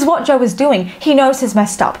 which is what Joe is doing. He knows he's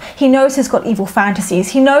messed up. He knows he's got evil fantasies.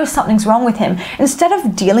 He knows something's wrong with him. Instead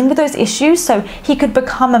of dealing with those issues so he could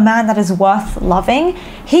become a man that is worth loving,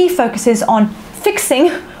 he focuses on fixing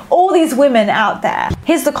all these women out there.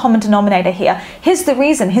 Here's the common denominator here. Here's the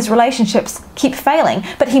reason his relationships keep failing,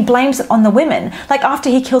 but he blames it on the women. Like after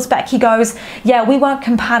he kills Beck, he goes, yeah, we weren't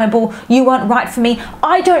compatible, you weren't right for me.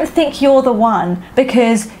 I don't think you're the one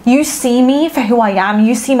because you see me for who I am,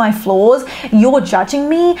 you see my flaws, you're judging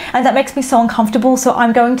me, and that makes me so uncomfortable, so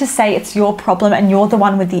I'm going to say it's your problem and you're the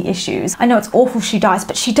one with the issues. I know it's awful she dies,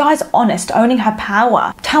 but she dies honest, owning her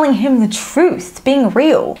power, telling him the truth, being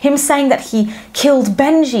real. Him saying that he killed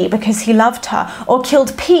Benji because he loved her, or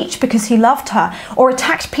killed Peach because he loved her, or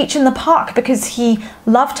attacked Peach in the park because he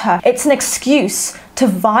loved her. It's an excuse to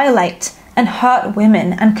violate and hurt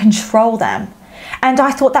women and control them. And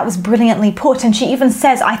I thought that was brilliantly put. And she even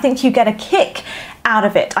says, I think you get a kick out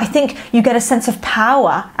of it. I think you get a sense of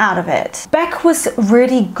power out of it. Beck was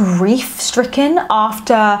really grief-stricken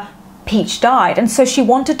after Peach died, and so she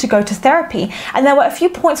wanted to go to therapy, and there were a few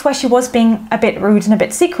points where she was being a bit rude and a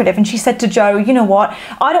bit secretive, and she said to Joe, you know what,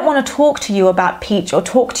 I don't want to talk to you about Peach or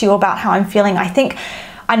talk to you about how I'm feeling. I think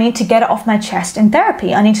I need to get it off my chest in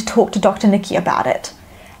therapy. I need to talk to Dr. Nikki about it.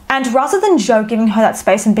 And rather than Joe giving her that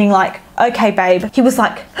space and being like, okay babe, he was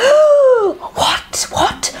like,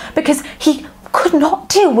 what? Because he could not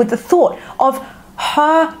deal with the thought of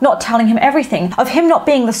her not telling him everything, of him not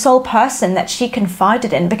being the sole person that she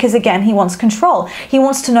confided in, because again, he wants control. He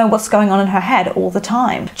wants to know what's going on in her head all the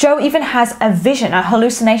time. Joe even has a vision, a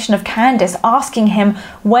hallucination of Candace asking him,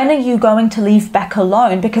 when are you going to leave Beck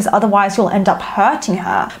alone? Because otherwise you'll end up hurting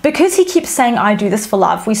her. Because he keeps saying, I do this for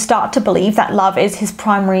love, we start to believe that love is his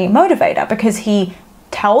primary motivator, because he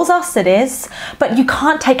tells us it is, but you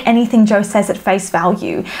can't take anything Joe says at face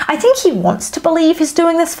value. I think he wants to believe he's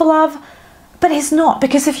doing this for love, but he's not,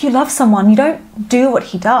 because if you love someone, you don't do what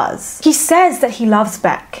he does. He says that he loves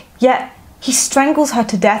Beck, yet he strangles her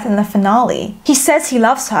to death in the finale. He says he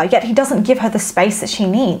loves her, yet he doesn't give her the space that she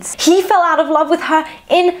needs. He fell out of love with her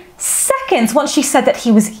in seconds once she said that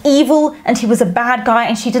he was evil and he was a bad guy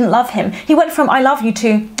and she didn't love him. He went from I love you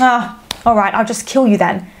to, all right, I'll just kill you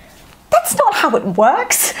then. That's not how it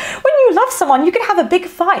works. When you love someone, you can have a big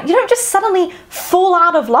fight. You don't just suddenly fall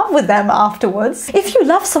out of love with them afterwards. If you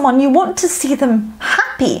love someone, you want to see them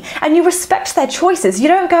happy and you respect their choices. You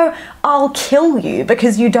don't go, I'll kill you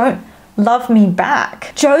because you don't love me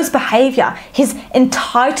back. Joe's behavior, his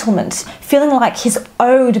entitlement, feeling like he's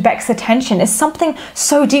owed Beck's attention is something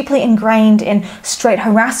so deeply ingrained in straight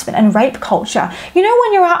harassment and rape culture. You know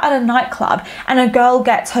when you're out at a nightclub and a girl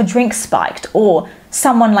gets her drink spiked, or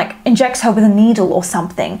someone like injects her with a needle or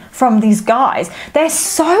something from these guys, they're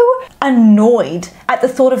so annoyed at the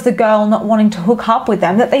thought of the girl not wanting to hook up with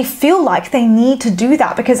them that they feel like they need to do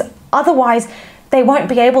that, because otherwise they won't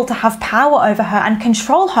be able to have power over her and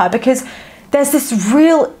control her, because there's this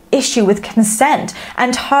real issue with consent,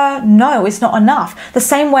 and her no is not enough. The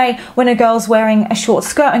same way when a girl's wearing a short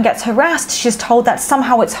skirt and gets harassed, she's told that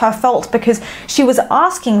somehow it's her fault because she was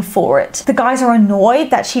asking for it. The guys are annoyed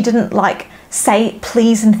that she didn't like say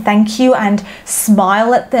please and thank you and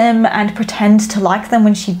smile at them and pretend to like them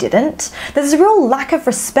when she didn't. There's a real lack of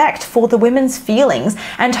respect for the women's feelings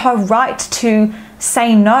and her right to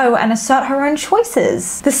say no and assert her own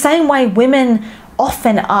choices. The same way women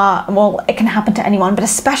often are, well, it can happen to anyone, but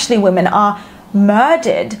especially women are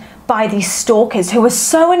murdered by these stalkers who are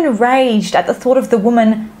so enraged at the thought of the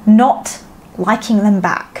woman not liking them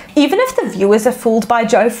back. Even if the viewers are fooled by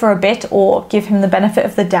Joe for a bit or give him the benefit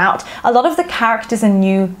of the doubt, a lot of the characters in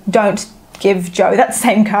You don't give Joe that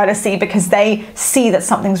same courtesy because they see that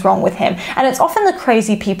something's wrong with him. And it's often the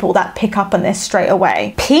crazy people that pick up on this straight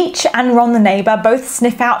away. Peach and Ron the neighbor both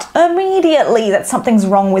sniff out immediately that something's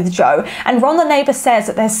wrong with Joe. And Ron the neighbor says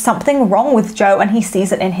that there's something wrong with Joe and he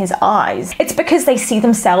sees it in his eyes. It's because they see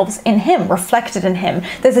themselves in him, reflected in him.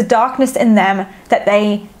 There's a darkness in them that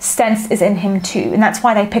they sense is in him too. And that's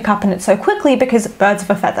why they pick up on it so quickly, because birds of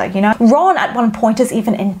a feather, you know? Ron at one point is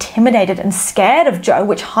even intimidated and scared of Joe,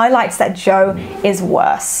 which highlights that Joe is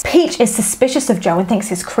worse. Peach is suspicious of Joe and thinks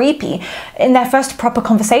he's creepy. In their first proper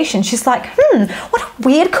conversation, she's like, what a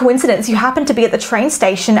weird coincidence you happened to be at the train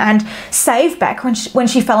station and save Beck when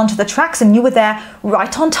she fell onto the tracks and you were there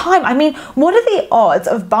right on time. I mean, what are the odds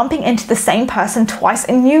of bumping into the same person twice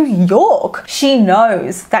in New York? She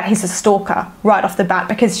knows that he's a stalker right off the bat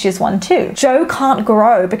because she's one too. Joe can't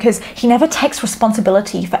grow because he never takes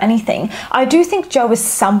responsibility for anything. I do think Joe is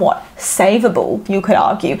somewhat savable, you could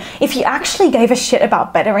argue. If he actually gave a shit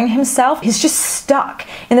about bettering himself, he's just stuck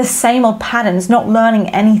in the same old patterns, not learning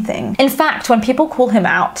anything. In fact, when people call him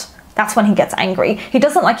out, that's when he gets angry. He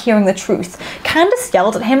doesn't like hearing the truth. Candace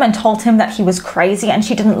yelled at him and told him that he was crazy and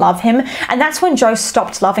she didn't love him, and that's when Joe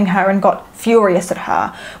stopped loving her and got furious at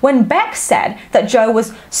her. When Beck said that Joe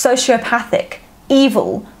was sociopathic,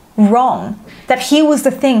 evil, wrong, that he was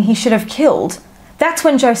the thing he should have killed, that's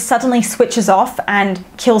when Joe suddenly switches off and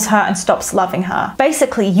kills her and stops loving her.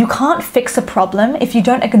 Basically, you can't fix a problem if you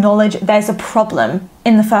don't acknowledge there's a problem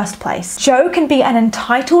in the first place. Joe can be an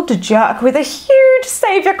entitled jerk with a huge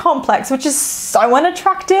savior complex, which is so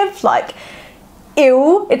unattractive. Like,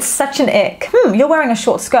 ew, it's such an ick. You're wearing a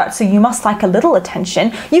short skirt, so you must like a little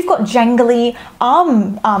attention. You've got jangly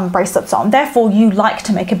arm bracelets on, therefore you like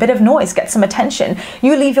to make a bit of noise, get some attention.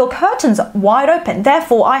 You leave your curtains wide open,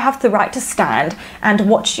 therefore I have the right to stand and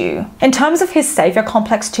watch you. In terms of his savior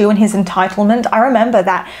complex too and his entitlement, I remember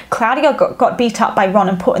that Claudia got beat up by Ron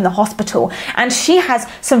and put in the hospital, and she has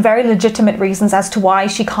some very legitimate reasons as to why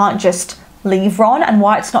she can't just leave Ron and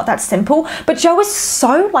why it's not that simple. But Joe is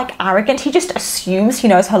so like arrogant. He just assumes he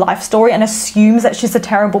knows her life story and assumes that she's a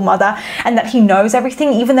terrible mother and that he knows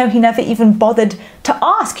everything, even though he never even bothered to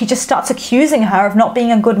ask. He just starts accusing her of not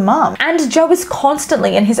being a good mom. And Joe is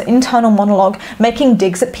constantly in his internal monologue making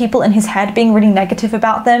digs at people in his head, being really negative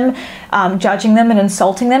about them, judging them and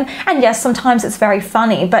insulting them. And yes, sometimes it's very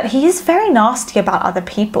funny, but he is very nasty about other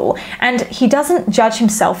people and he doesn't judge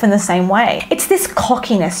himself in the same way. It's this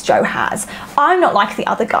cockiness Joe has. I'm not like the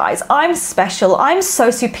other guys. I'm special. I'm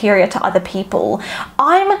so superior to other people.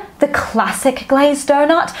 I'm the classic glazed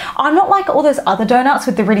donut. I'm not like all those other donuts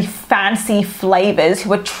with the really fancy flavors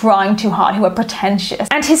who are trying too hard, who are pretentious.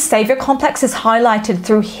 And his savior complex is highlighted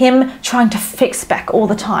through him trying to fix Beck all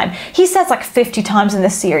the time. He says like 50 times in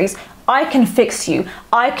this series, I can fix you.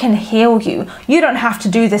 I can heal you. You don't have to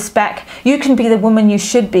do this, Beck. You can be the woman you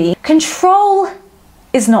should be. Control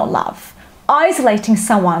is not love. Isolating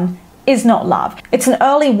someone is not love. It's an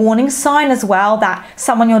early warning sign as well that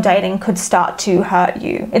someone you're dating could start to hurt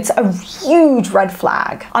you. It's a huge red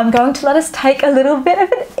flag. I'm going to let us take a little bit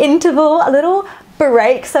of an interval, a little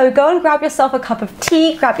break. So go and grab yourself a cup of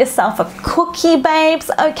tea, grab yourself a cookie,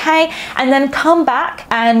 babes, okay? And then come back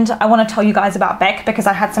and I want to tell you guys about Beck because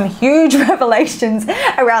I had some huge revelations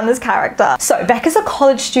around this character. So Beck is a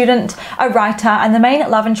college student, a writer, and the main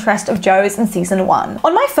love interest of Joe's in season 1.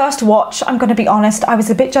 On my first watch, I'm going to be honest, I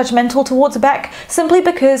was a bit judgmental towards Beck simply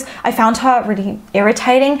because I found her really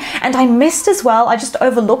irritating, and I missed as well, I just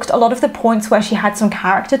overlooked a lot of the points where she had some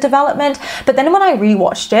character development. But then when I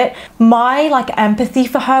rewatched it, my empathy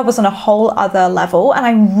for her was on a whole other level, and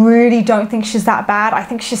I really don't think she's that bad. I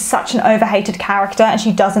think she's such an overhated character and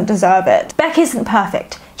she doesn't deserve it. Beck isn't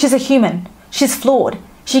perfect. She's a human. She's flawed.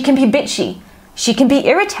 She can be bitchy. She can be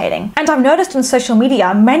irritating. And I've noticed on social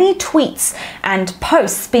media many tweets and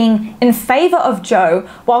posts being in favor of Joe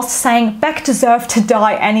whilst saying Beck deserved to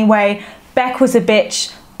die anyway. Beck was a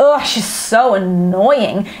bitch. Ugh, she's so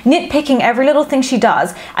annoying. Nitpicking every little thing she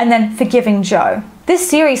does and then forgiving Joe. This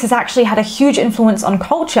series has actually had a huge influence on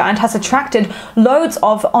culture and has attracted loads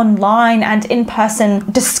of online and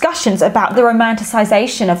in-person discussions about the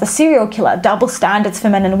romanticization of the serial killer, double standards for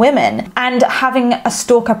men and women, and having a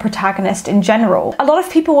stalker protagonist in general. A lot of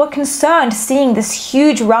people were concerned seeing this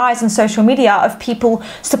huge rise in social media of people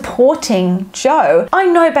supporting Joe. I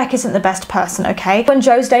know Beck isn't the best person, okay? When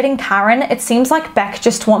Joe's dating Karen, it seems like Beck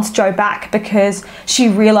just wants Joe back because she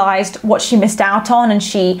realized what she missed out on and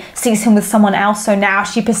she sees him with someone else, so now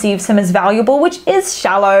she perceives him as valuable, which is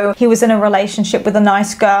shallow. He was in a relationship with a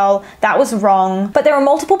nice girl. That was wrong. But there are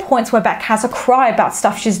multiple points where Beck has a cry about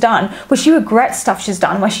stuff she's done, where she regrets stuff she's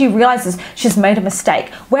done, where she realizes she's made a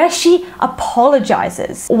mistake, where she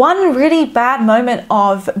apologizes. One really bad moment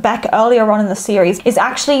of Beck earlier on in the series is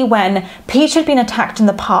actually when Peach had been attacked in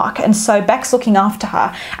the park, and so Beck's looking after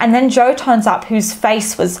her, and then Joe turns up, whose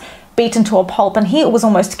face was beaten to a pulp, and he was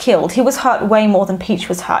almost killed. He was hurt way more than Peach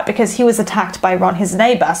was hurt because he was attacked by Ron, his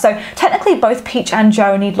neighbor. So technically both Peach and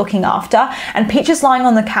Joe need looking after, and Peach is lying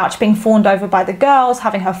on the couch being fawned over by the girls,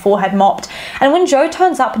 having her forehead mopped. And when Joe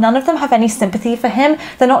turns up, none of them have any sympathy for him.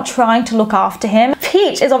 They're not trying to look after him.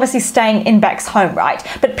 Peach is obviously staying in Beck's home, right?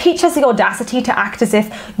 But Peach has the audacity to act as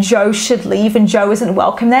if Joe should leave and Joe isn't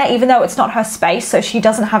welcome there, even though it's not her space, so she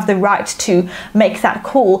doesn't have the right to make that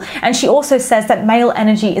call. And she also says that male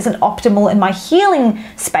energy isn't optimal in my healing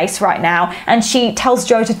space right now, and she tells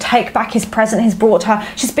Joe to take back his present he's brought her.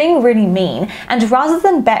 She's being really mean, and rather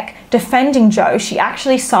than Beck defending Joe, she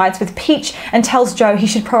actually sides with Peach and tells Joe he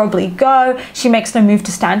should probably go. She makes no move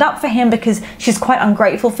to stand up for him because she's quite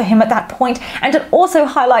ungrateful for him at that point, and it also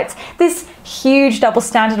highlights this huge double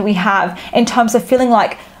standard we have in terms of feeling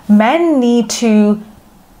like men need to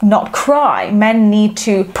not cry. Men need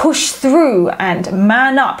to push through and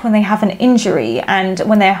man up when they have an injury and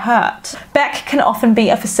when they're hurt. Beck can often be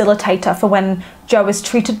a facilitator for when Joe is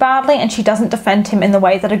treated badly and she doesn't defend him in the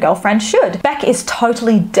way that a girlfriend should. Beck is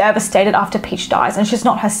totally devastated after Peach dies and she's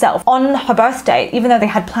not herself. On her birthday, even though they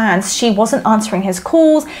had plans, she wasn't answering his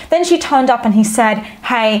calls. Then she turned up and he said,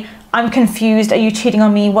 "Hey, I'm confused. Are you cheating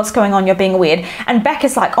on me? What's going on? You're being weird." And Beck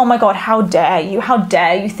is like, "Oh my God, how dare you? How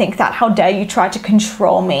dare you think that? How dare you try to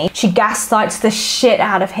control me?" She gaslights the shit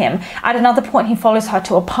out of him. At another point, he follows her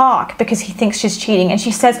to a park because he thinks she's cheating. And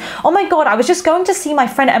she says, "Oh my God, I was just going to see my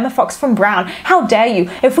friend Emma Fox from Brown. How dare you?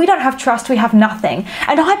 If we don't have trust, we have nothing."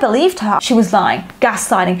 And I believed her. She was lying,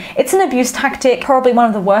 gaslighting. It's an abuse tactic, probably one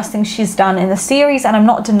of the worst things she's done in the series. And I'm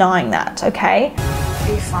not denying that, okay? Are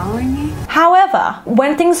you following me? However,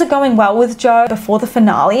 when things are going well with Joe before the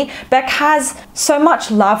finale, Beck has so much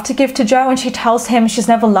love to give to Joe and she tells him she's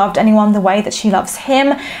never loved anyone the way that she loves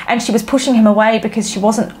him, and she was pushing him away because she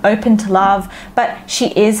wasn't open to love, but she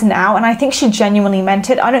is now, and I think she genuinely meant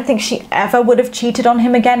it. I don't think she ever would have cheated on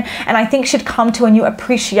him again, and I think she'd come to a new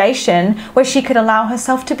appreciation where she could allow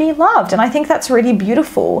herself to be loved, and I think that's really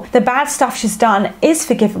beautiful. The bad stuff she's done is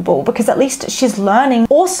forgivable because at least she's learning.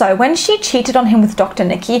 Also, when she cheated on him with Dr.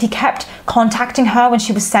 Nikki, he kept contacting her when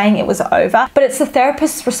she was saying it was over, but it's the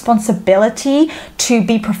therapist's responsibility to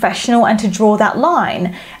be professional and to draw that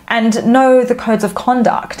line and know the codes of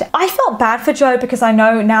conduct. I felt bad for Joe because I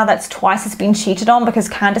know now that's twice he's been cheated on because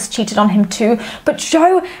Candace cheated on him too, but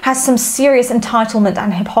Joe has some serious entitlement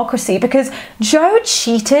and hypocrisy because Joe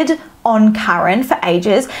cheated on Karen for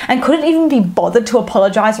ages and couldn't even be bothered to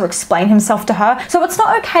apologize or explain himself to her. So it's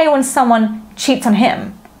not okay when someone cheats on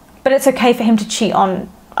him, but it's okay for him to cheat on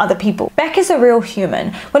other people. Beck is a real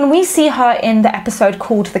human. When we see her in the episode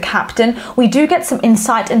called The Captain, we do get some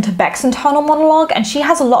insight into Beck's internal monologue, and she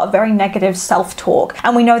has a lot of very negative self-talk.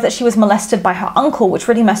 And we know that she was molested by her uncle, which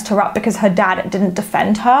really messed her up because her dad didn't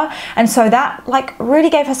defend her. And so that really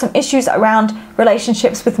gave her some issues around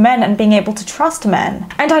relationships with men and being able to trust men.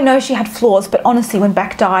 And I know she had flaws, but honestly, when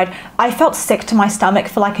Beck died, I felt sick to my stomach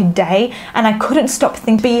for like a day, and I couldn't stop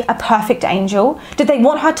thinking, be a perfect angel. Did they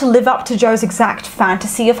want her to live up to Joe's exact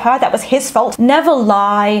fantasy of her? That was his fault. Never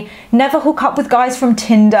lie, never hook up with guys from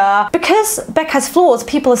Tinder. Because Beck has flaws,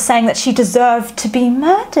 people are saying that she deserved to be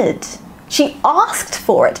murdered. She asked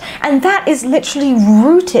for it, and that is literally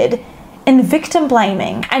rooted in victim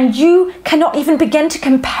blaming. And you cannot even begin to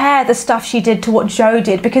compare the stuff she did to what Joe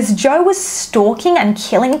did, because Joe was stalking and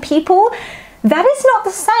killing people. That is not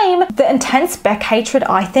the same. The intense Beck hatred,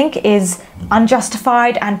 I think, is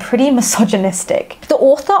unjustified and pretty misogynistic. The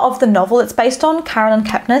author of the novel it's based on, Carolyn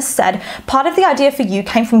Kepnes, said, "Part of the idea for you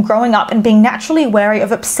came from growing up and being naturally wary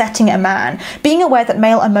of upsetting a man, being aware that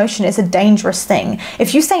male emotion is a dangerous thing.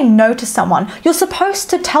 If you say no to someone, you're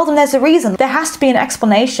supposed to tell them there's a reason. There has to be an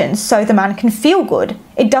explanation so the man can feel good.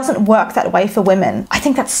 It doesn't work that way for women." I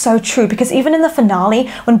think that's so true, because even in the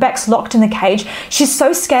finale, when Beck's locked in the cage, she's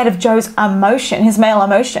so scared of Joe's emotion, his male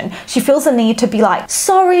emotion. She feels the need to be like,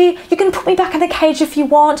 "Sorry, you can put me back in the cage if you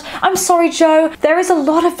want. I'm sorry, Joe." There is a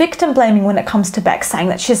lot of victim blaming when it comes to Beck, saying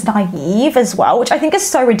that she's naive as well, which I think is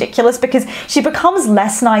so ridiculous because she becomes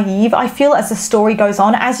less naive, I feel, as the story goes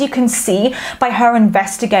on, as you can see by her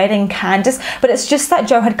investigating Candace. But it's just that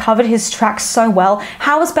Joe had covered his tracks so well.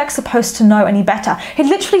 How was Beck supposed to know any better? He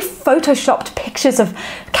literally photoshopped pictures of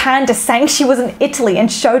Candace saying she was in Italy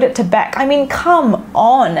and showed it to Beck. I mean, come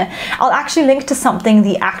on. I'll actually link to something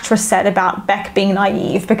the actress said about Beck being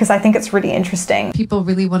naive because I think it's really interesting. People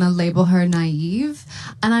really want to label her naive,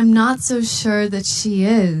 and I'm not so sure that she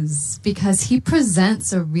is, because he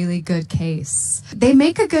presents a really good case. They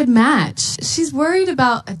make a good match. She's worried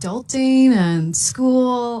about adulting and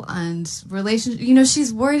school and relationships. You know,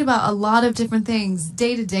 she's worried about a lot of different things,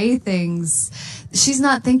 day-to-day things. She's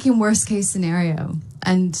not thinking worst case scenario.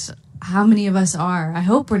 And how many of us are? I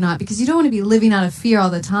hope we're not, because you don't want to be living out of fear all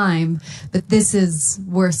the time, but this is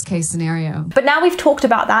worst case scenario. But now we've talked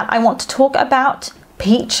about that, I want to talk about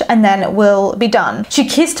Peach, and then we'll be done. She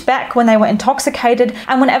kissed Beck when they were intoxicated,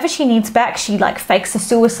 and whenever she needs Beck, she fakes a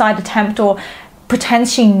suicide attempt or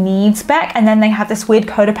pretends she needs Beck, and then they have this weird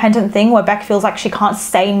codependent thing where Beck feels like she can't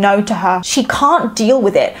say no to her. She can't deal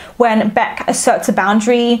with it when Beck asserts a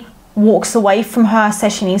boundary, walks away from her,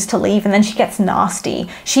 says she needs to leave, and then she gets nasty.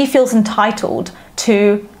 She feels entitled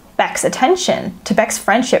to Beck's attention, to Beck's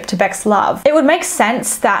friendship, to Beck's love. It would make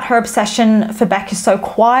sense that her obsession for Beck is so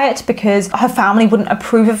quiet because her family wouldn't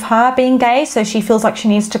approve of her being gay, so she feels like she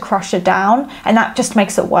needs to crush it down, and that just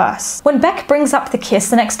makes it worse. When Beck brings up the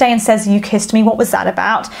kiss the next day and says, "You kissed me, what was that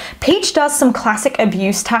about?" Peach does some classic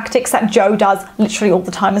abuse tactics that Joe does literally all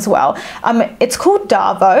the time as well. It's called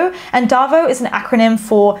DARVO, and DARVO is an acronym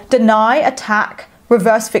for deny, attack,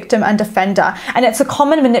 reverse victim and defender, and it's a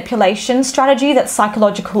common manipulation strategy that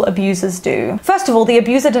psychological abusers do. First of all, the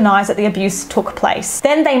abuser denies that the abuse took place.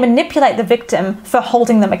 Then they manipulate the victim for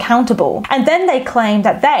holding them accountable, and then they claim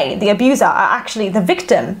that they, the abuser, are actually the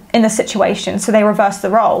victim in the situation, so they reverse the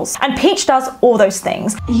roles. And Peach does all those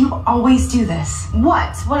things. You always do this.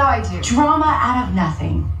 What? What do I do? Drama out of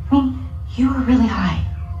nothing. I mean, you were really high.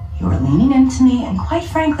 You were leaning into me and, quite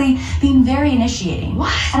frankly, being very initiating.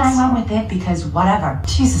 What? And I went with it because whatever.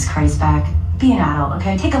 Jesus Christ, Beck. Be an adult,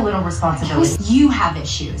 okay? Take a little responsibility. You have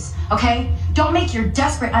issues, okay? Don't make your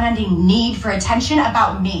desperate, unending need for attention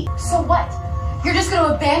about me. So what? You're just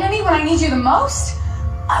gonna abandon me when I need you the most?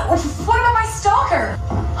 What about my stalker?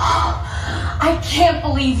 I can't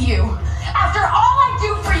believe you. After all I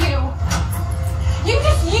do for you, you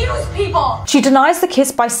just use people. She denies the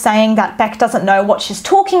kiss by saying that Beck doesn't know what she's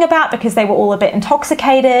talking about because they were all a bit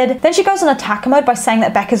intoxicated. Then she goes on attack mode by saying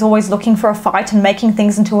that Beck is always looking for a fight and making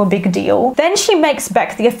things into a big deal. Then she makes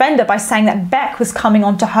Beck the offender by saying that Beck was coming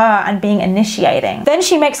onto her and being initiating. Then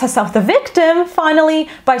she makes herself the victim, finally,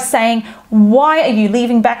 by saying, "Why are you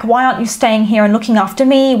leaving, Beck? Why aren't you staying here and looking after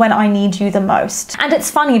me when I need you the most?" And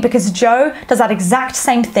it's funny because Joe does that exact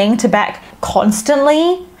same thing to Beck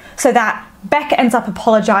constantly, so that Beck ends up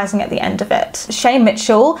apologizing at the end of it. Shay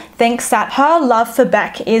Mitchell thinks that her love for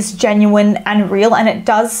Beck is genuine and real, and it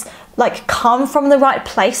does like come from the right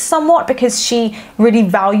place somewhat because she really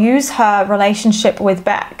values her relationship with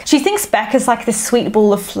Beck. She thinks Beck is like this sweet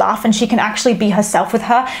ball of fluff and she can actually be herself with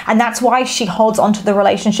her, and that's why she holds onto the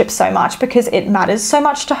relationship so much, because it matters so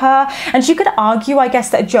much to her. And you could argue, I guess,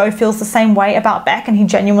 that Joe feels the same way about Beck and he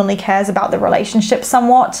genuinely cares about the relationship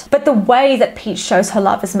somewhat. But the way that Peach shows her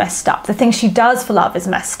love is messed up. The thing she does for love is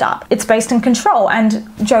messed up. It's based in control, and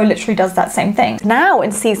Joe literally does that same thing. Now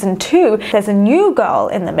in season 2, there's a new girl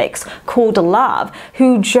in the mix called Love,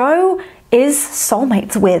 who Joe is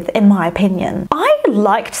soulmates with, in my opinion. I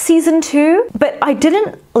liked season 2, but I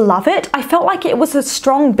didn't love it. I felt like it was a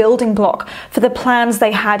strong building block for the plans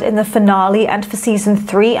they had in the finale and for season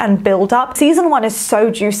 3 and build up. Season 1 is so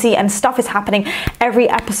juicy and stuff is happening every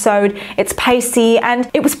episode. It's pacey and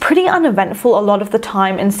it was pretty uneventful a lot of the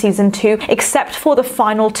time in season 2, except for the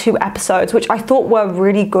final 2 episodes, which I thought were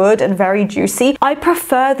really good and very juicy. I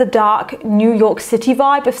prefer the dark New York City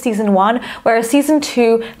vibe of season 1, whereas season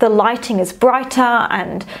 2, the lighting is brighter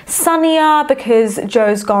and sunnier because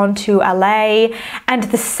Joe's gone to LA, and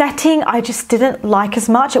the setting I just didn't like as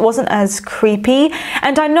much. It wasn't as creepy,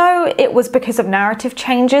 and I know it was because of narrative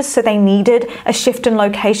changes, so they needed a shift in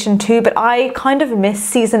location too, but I kind of miss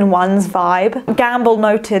season 1's vibe. Gamble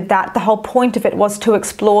noted that the whole point of it was to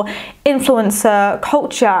explore influencer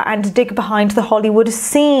culture and dig behind the Hollywood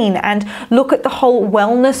scene and look at the whole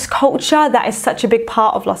wellness culture that is such a big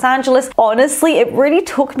part of Los Angeles. Honestly, it really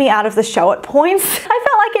took me out of the show at points. I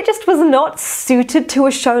felt like it just was not suited to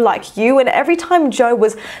a show like You, and every time Joe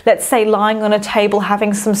was, let's say, lying on a table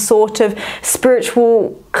having some sort of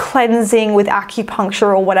spiritual cleansing with acupuncture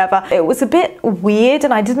or whatever, it was a bit weird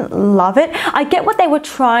and I didn't love it. I get what they were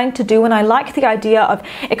trying to do and I like the idea of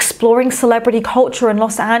exploring celebrity culture in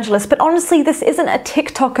Los Angeles, but honestly this isn't a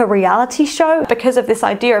TikToker reality show because of this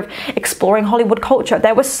idea of exploring Hollywood culture.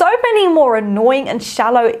 There were so many more annoying and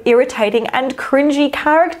shallow, irritating and cringy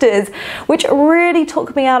characters, which really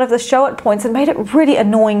took me out of the show at points and made it really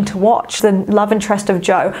annoying to watch. The love interest of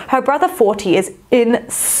Joe, her brother 40, is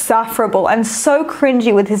insufferable and so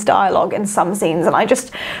cringy with his dialogue in some scenes, and I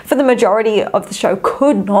just, for the majority of the show,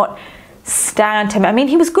 could not stand him. I mean,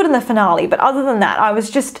 he was good in the finale, but other than that, I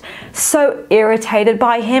was just so irritated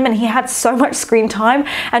by him, and he had so much screen time.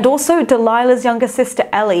 And also Delilah's younger sister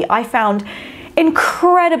Ellie, I found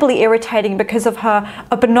incredibly irritating because of her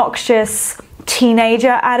obnoxious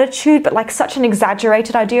teenager attitude, but like such an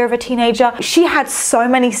exaggerated idea of a teenager. She had so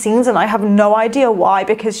many scenes and I have no idea why,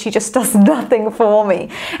 because she just does nothing for me.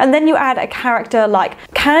 And then you add a character like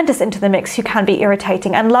Candace into the mix who can be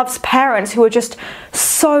irritating, and Love's parents who are just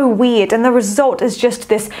so weird, and the result is just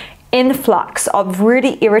this influx of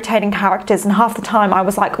really irritating characters, and half the time I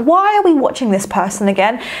was like, why are we watching this person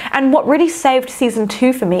again? And what really saved season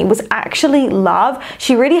 2 for me was actually Love.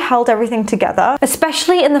 She really held everything together,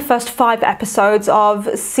 especially in the first 5 episodes of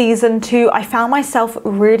season 2. I found myself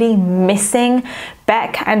really missing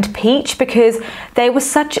Beck and Peach because they were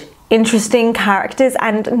such interesting characters,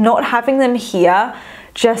 and not having them here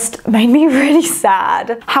just made me really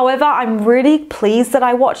sad. However, I'm really pleased that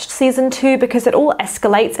I watched season 2 because it all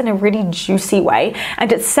escalates in a really juicy way,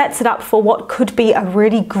 and it sets it up for what could be a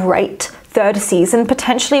really great 3rd season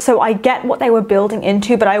potentially. So I get what they were building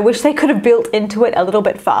into, but I wish they could have built into it a little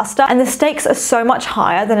bit faster. And the stakes are so much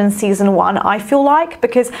higher than in season 1, I feel like,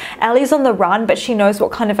 because Ellie's on the run, but she knows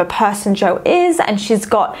what kind of a person Joe is, and she's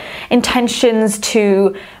got intentions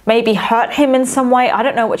to maybe hurt him in some way. I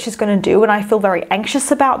don't know what she's going to do, and I feel very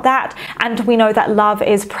anxious about that. And we know that Love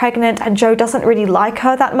is pregnant, and Joe doesn't really like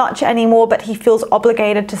her that much anymore, but he feels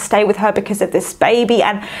obligated to stay with her because of this baby,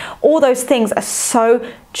 and all those things are so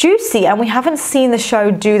juicy, and we haven't seen the show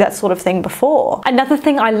do that sort of thing before. Another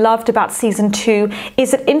thing I loved about season 2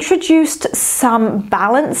 is it introduced some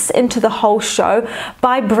balance into the whole show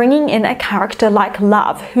by bringing in a character like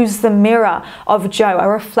Love, who's the mirror of Joe, a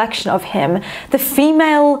reflection of him, the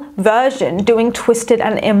female version doing twisted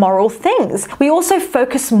and immoral things. We also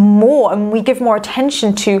focus more and we give more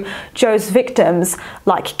attention to Joe's victims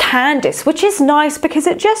like Candace, which is nice because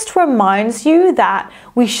it just reminds you that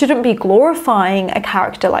we shouldn't be glorifying a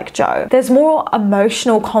character like Joe. There's more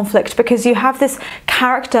emotional conflict because you have this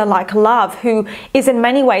character like Love who is in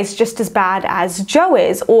many ways just as bad as Joe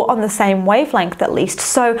is, or on the same wavelength at least.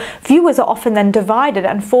 So viewers are often then divided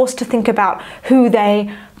and forced to think about who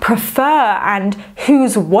they prefer and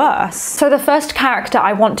who's worse. So the first character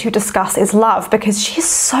I want to discuss is Love because she's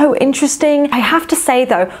so interesting. I have to say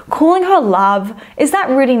though, calling her Love, is that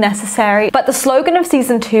really necessary? But the slogan of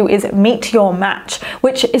season 2 is meet your match,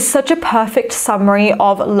 which is such a perfect summary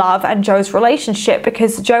of Love and Joe's relationship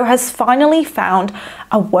because Joe has finally found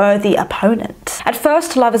a worthy opponent. At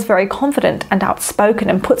first, Love is very confident and outspoken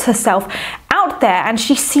and puts herself out there, and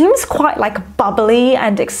she seems quite like bubbly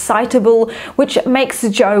and excitable, which makes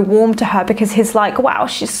Joe warm to her because he's like, wow,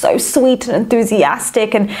 she's so sweet and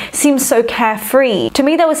enthusiastic and seems so carefree. To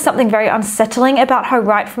me, there was something very unsettling about her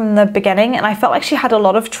right from the beginning, and I felt like she had a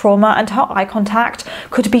lot of trauma, and her eye contact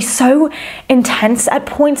could be so intense at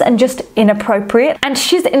points and just inappropriate. And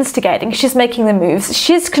she's instigating, she's making the moves,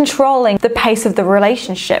 she's controlling the pace of the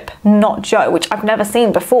relationship, not Joe, which I've never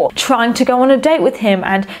seen before. Trying to go on a date with him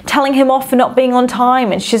and telling him off for not being on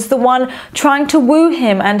time, and she's the one trying to woo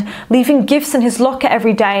him and leaving gifts in his locker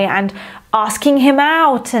every day and asking him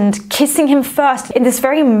out and kissing him first in this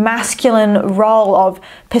very masculine role of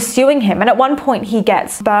pursuing him. And at one point he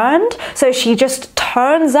gets burned, so she just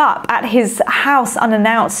turns up at his house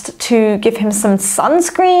unannounced to give him some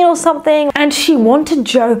sunscreen or something, and she wanted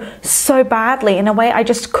Joe so badly in a way I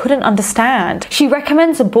just couldn't understand. She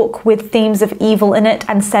recommends a book with themes of evil in it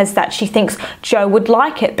and says that she thinks Joe would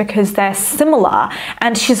like it because they're similar,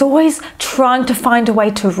 and she's always trying to find a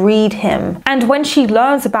way to read him. And when she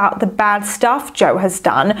learns about the bad stuff Joe has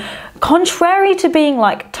done, contrary to being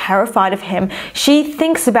like terrified of him, she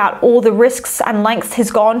thinks about all the risks and lengths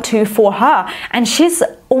he's gone to for her, and she's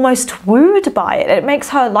almost wooed by it. It makes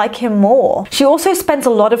her like him more. She also spends a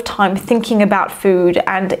lot of time thinking about food,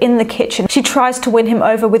 and in the kitchen she tries to win him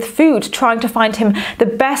over with food, trying to find him the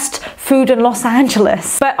best food in Los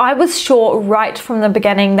Angeles. But I was sure right from the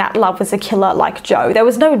beginning that Love was a killer like Joe. There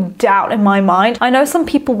was no doubt in my mind. I know some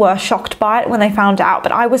people were shocked by it when they found out,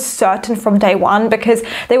 but I was certain from day one because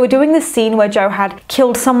they were doing this scene where Joe had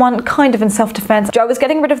killed someone kind of in self-defense. Joe was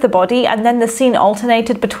getting rid of the body, and then the scene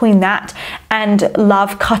alternated between that and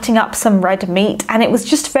Love cutting up some red meat, and it was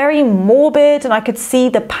just very morbid, and I could see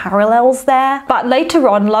the parallels there. But later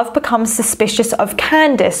on, Love becomes suspicious of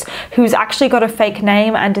Candace, who's actually got a fake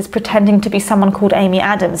name and is pretending to be someone called Amy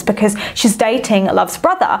Adams because she's dating Love's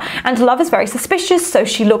brother, and Love is very suspicious, so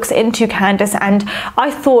she looks into Candace, and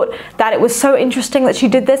I thought that it was so interesting that she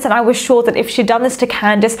did this, and I was sure that if she'd done this to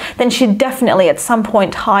Candace, then she'd definitely at some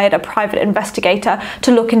point hired a private investigator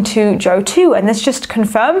to look into Joe too, and this just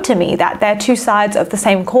confirmed to me that they're two sides of the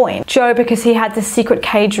same coin. Joe, because he had this secret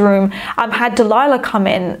cage room, had Delilah come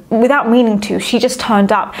in without meaning to. She just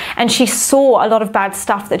turned up and she saw a lot of bad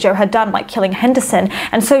stuff that Joe had done, like killing Henderson,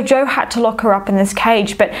 and so Joe had to lock her up in this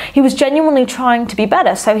cage, but he was genuinely trying to be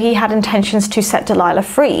better, so he had intentions to set Delilah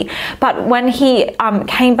free. But when he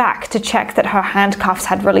came back to check that her handcuffs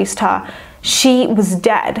had released her, she was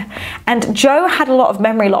dead. And Joe had a lot of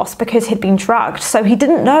memory loss because he'd been drugged, so he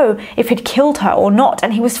didn't know if he'd killed her or not,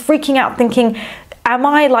 and he was freaking out thinking, Am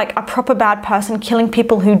I like a proper bad person killing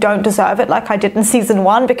people who don't deserve it like I did in season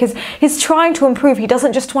 1? Because he's trying to improve. He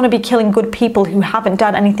doesn't just want to be killing good people who haven't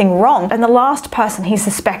done anything wrong. And the last person he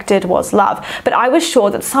suspected was Love. But I was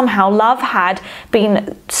sure that somehow Love had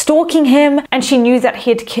been stalking him and she knew that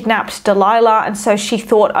he had kidnapped Delilah, and so she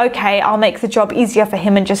thought, okay, I'll make the job easier for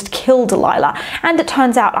him and just kill Delilah. And it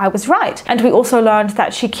turns out I was right. And we also learned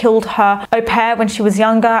that she killed her au pair when she was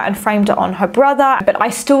younger and framed it on her brother. But I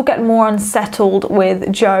still get more unsettled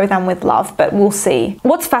with Joe than with Love, but we'll see.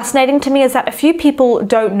 What's fascinating to me is that a few people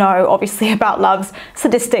don't know, obviously, about Love's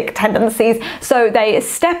sadistic tendencies, so they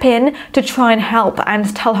step in to try and help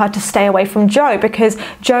and tell her to stay away from Joe because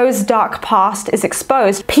Joe's dark past is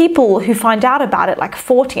exposed. People who find out about it, like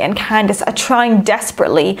 40 and Candace, are trying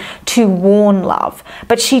desperately to warn Love,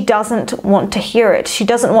 but she doesn't want to hear it. She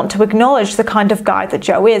doesn't want to acknowledge the kind of guy that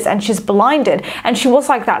Joe is, and she's blinded, and she was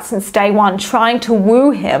like that since day one, trying to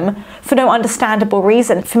woo him for no understandable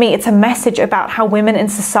reason. For me, it's a message about how women in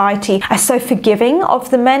society are so forgiving of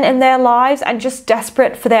the men in their lives and just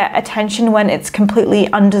desperate for their attention when it's completely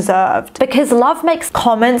undeserved. Because Love makes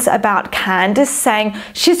comments about Candace saying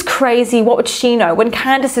she's crazy, what would she know? When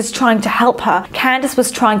Candace is trying to help her, Candace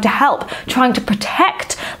was trying to help, trying to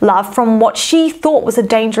protect Love from what she thought was a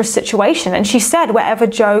dangerous situation. And she said, wherever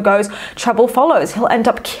Joe goes, trouble follows. He'll end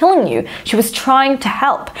up killing you. She was trying to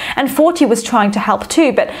help. And 40 was trying to help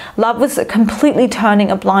too, but Love was completely turning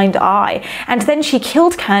a blind eye. And then she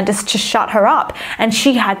killed Candace to shut her up, and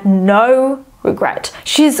she had no regret.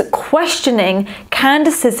 She's questioning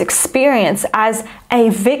Candace's experience as a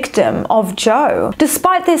victim of Joe.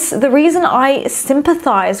 Despite this, the reason I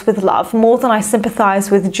sympathize with Love more than I sympathize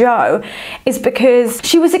with Joe is because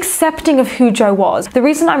she was accepting of who Joe was. The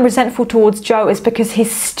reason I'm resentful towards Joe is because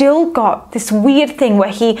he's still got this weird thing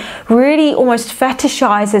where he really almost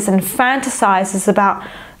fetishizes and fantasizes about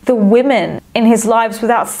the women in his lives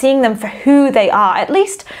without seeing them for who they are. At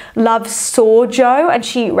least Love saw Joe and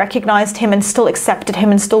she recognized him and still accepted him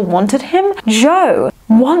and still wanted him. Joe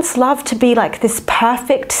wants Love to be like this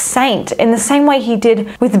perfect saint in the same way he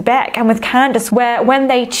did with Beck and with Candace, where when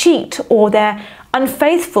they cheat or they're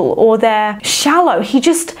unfaithful or they're shallow, he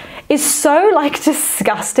just is so like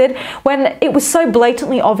disgusted when it was so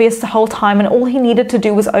blatantly obvious the whole time and all he needed to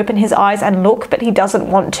do was open his eyes and look, but he doesn't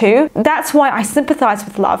want to. That's why I sympathize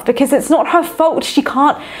with Love, because it's not her fault. She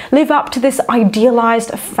can't live up to this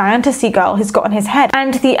idealized fantasy girl he's got in his head.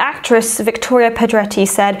 And the actress Victoria Pedretti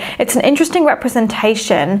said it's an interesting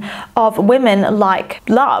representation of women like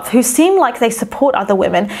Love who seem like they support other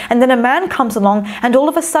women, and then a man comes along and all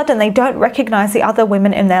of a sudden they don't recognize the other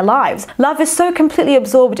women in their lives. Love is so completely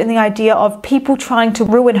absorbed in the idea of people trying to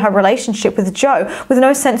ruin her relationship with Joe with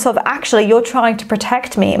no sense of, actually, you're trying to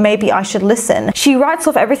protect me, maybe I should listen. She writes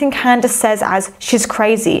off everything Candace says as she's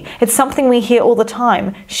crazy. It's something we hear all the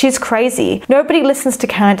time. She's crazy. Nobody listens to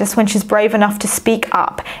Candace when she's brave enough to speak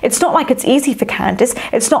up. It's not like it's easy for Candace.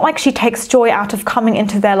 It's not like she takes joy out of coming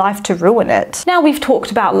into their life to ruin it. Now we've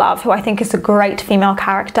talked about Love, who I think is a great female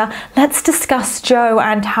character. Let's discuss Joe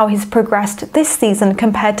and how he's progressed this season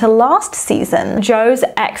compared to last season. Joe's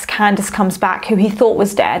ex Candace comes back, who he thought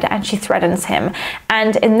was dead, and she threatens him.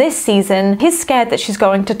 And in this season, he's scared that she's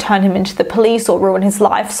going to turn him into the police or ruin his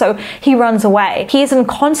life, so he runs away. He is in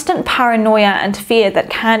constant paranoia and fear that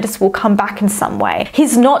Candace will come back in some way.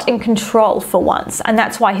 He's not in control for once, and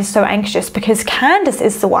that's why he's so anxious, because Candace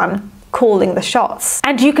is the one calling the shots.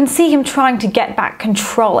 And you can see him trying to get back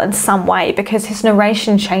control in some way because his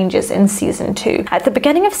narration changes in season 2. At the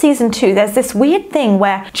beginning of season 2, there's this weird thing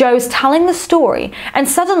where Joe's telling the story and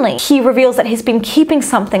suddenly he reveals that he's been keeping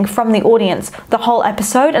something from the audience the whole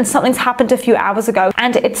episode, and something's happened a few hours ago,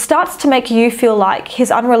 and it starts to make you feel like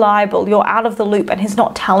he's unreliable, you're out of the loop, and he's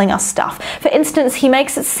not telling us stuff. For instance, he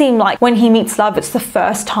makes it seem like when he meets Love, it's the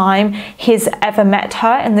first time he's ever met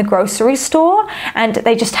her in the grocery store and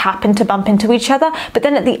they just happen to bump into each other. But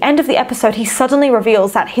then at the end of the episode, he suddenly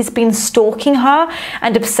reveals that he's been stalking her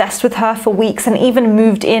and obsessed with her for weeks, and even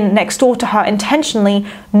moved in next door to her intentionally,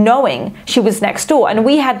 knowing she was next door, and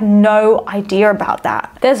we had no idea about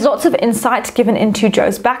that. There's lots of insight given into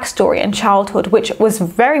Joe's backstory and childhood, which was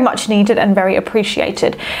very much needed and very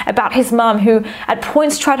appreciated, about his mum, who at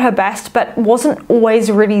points tried her best but wasn't always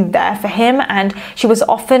really there for him, and she was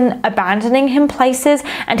often abandoning him places,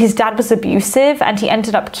 and his dad was abusive, and he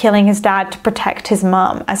ended up killing his dad to protect his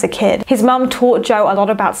mum as a kid. His mum taught Joe a lot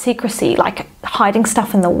about secrecy, like hiding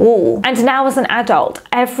stuff in the wall. And now as an adult,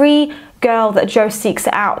 every girl that Joe seeks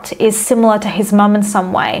out is similar to his mum in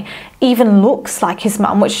some way, even looks like his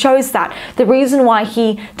mum, which shows that the reason why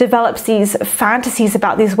he develops these fantasies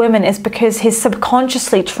about these women is because he's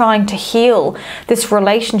subconsciously trying to heal this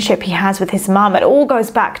relationship he has with his mum. It all goes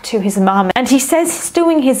back to his mum, and he says he's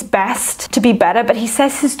doing his best to be better, but he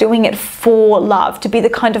says he's doing it for Love, to be the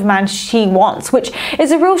kind of man she wants, which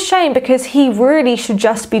is a real shame because he really should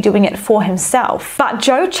just be doing it for himself. But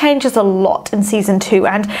Joe changes a lot in season 2,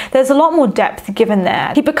 and there's a lot more depth given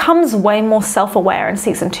there. He becomes way more self-aware in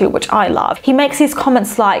season 2, which I love. He makes these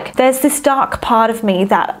comments like, there's this dark part of me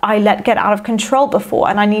that I let get out of control before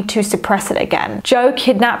and I need to suppress it again. Joe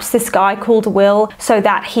kidnaps this guy called Will so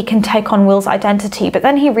that he can take on Will's identity, but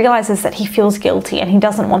then he realizes that he feels guilty and he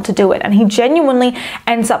doesn't want to do it, and he genuinely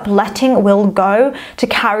ends up letting Will go to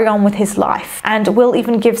carry on with his life. And Will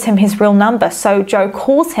even gives him his real number, so Joe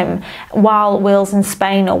calls him while Will's in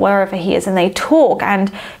Spain or wherever he is, and they talk,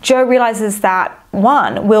 and Joe realizes that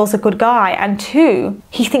 1, Will's a good guy, and 2,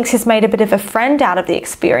 he thinks he's made a bit of a friend out of the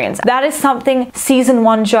experience. That is something season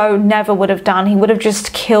 1 Joe never would have done. He would have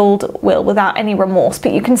just killed Will without any remorse,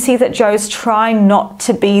 but you can see that Joe's trying not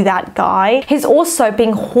to be that guy. He's also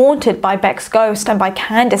being haunted by Beck's ghost and by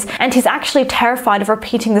Candace, and he's actually terrified of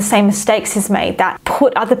repeating the same mistakes he's made that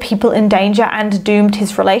put other people in danger and doomed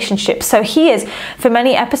his relationship. So he is, for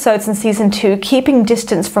many episodes in season 2, keeping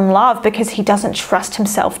distance from Love because he doesn't trust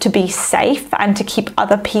himself to be safe and to keep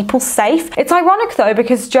other people safe. It's ironic though,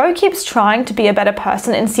 because Joe keeps trying to be a better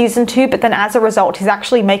person in season 2, but then as a result he's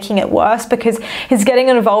actually making it worse because he's getting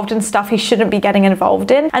involved in stuff he shouldn't be getting involved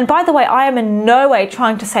in. And by the way, I am in no way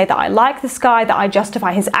trying to say that I like this guy, that I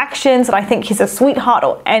justify his actions, that I think he's a sweetheart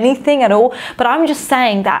or anything at all, but I'm just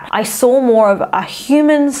saying that I saw more of a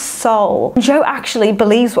human soul. Joe actually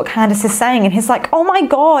believes what Candace is saying, and he's like, oh my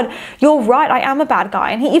god, you're right, I am a bad guy.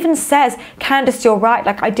 And he even says, Candace, you're right,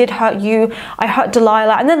 like I did hurt you, I hurt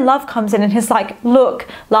Delilah. And then Love comes in and he's like, look,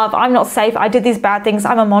 Love, I'm not safe, I did these bad things,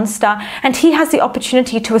 I'm a monster. And he has the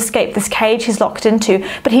opportunity to escape this cage he's locked into,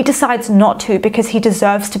 but he decides not to because he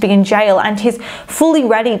deserves to be in jail, and he's fully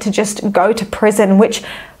ready to just go to prison, which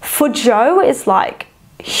for Joe is like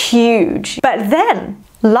huge. But then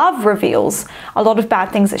Love reveals a lot of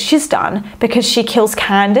bad things that she's done because she kills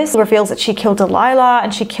Candace, reveals that she killed Delilah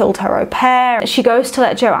and she killed her au pair. She goes to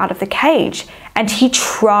let Joe out of the cage and he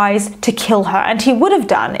tries to kill her, and he would have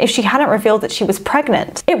done if she hadn't revealed that she was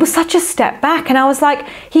pregnant. It was such a step back, and I was like,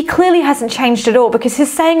 he clearly hasn't changed at all because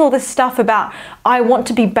he's saying all this stuff about I want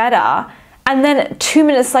to be better, and then 2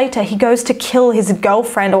 minutes later he goes to kill his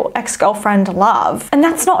girlfriend or ex-girlfriend Love. And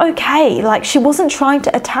that's not okay. Like, she wasn't trying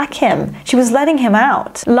to attack him, she was letting him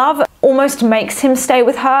out. Love almost makes him stay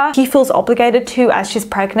with her. He feels obligated to as she's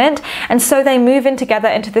pregnant, and so they move in together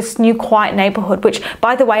into this new quiet neighborhood, which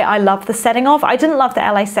by the way I love the setting of. I didn't love the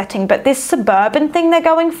LA setting, but this suburban thing they're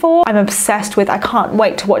going for, I'm obsessed with. I can't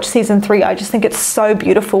wait to watch season 3. I just think it's so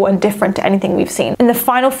beautiful and different to anything we've seen. In the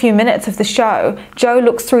final few minutes of the show, Joe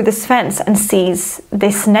looks through this fence and sees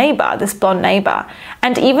this neighbor, this blonde neighbor,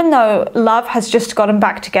 and even though Love has just gotten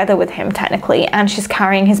back together with him technically and she's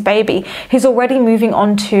carrying his baby, he's already moving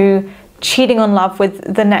on to cheating on Love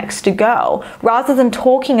with the next girl. Rather than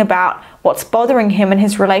talking about what's bothering him in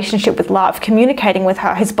his relationship with Love, communicating with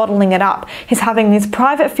her, he's bottling it up. He's having these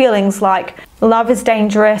private feelings like Love is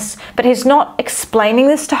dangerous, but he's not explaining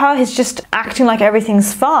this to her. He's just acting like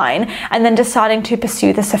everything's fine and then deciding to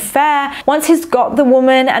pursue this affair. Once he's got the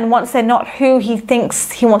woman and once they're not who he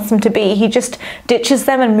thinks he wants them to be, he just ditches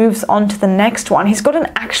them and moves on to the next one. He's got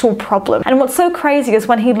an actual problem. And what's so crazy is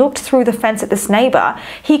when he looked through the fence at this neighbor,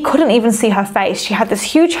 he couldn't even see her face. She had this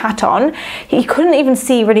huge hat on. He couldn't even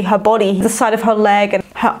see really her body, the side of her leg and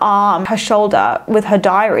her arm, her shoulder with her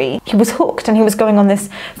diary. He was hooked, and he was going on this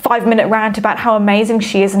 5-minute rant about how amazing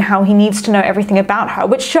she is and how he needs to know everything about her,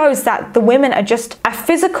 which shows that the women are just a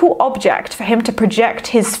physical object for him to project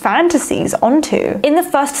his fantasies onto. In the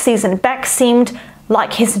first season, Beck seemed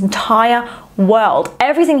like his entire world.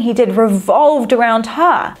 Everything he did revolved around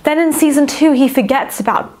her. Then in season 2, he forgets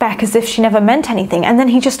about Beck as if she never meant anything, and then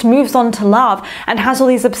he just moves on to Love and has all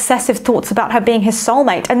these obsessive thoughts about her being his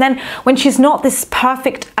soulmate. And then when she's not this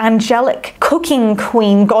perfect angelic cooking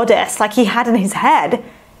queen goddess like he had in his head,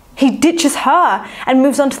 he ditches her and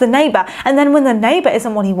moves on to the neighbor. And then when the neighbor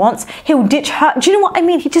isn't what he wants, he'll ditch her. Do you know what I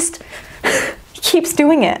mean? He just keeps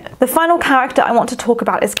doing it. The final character I want to talk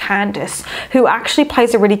about is Candace, who actually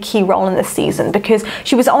plays a really key role in this season because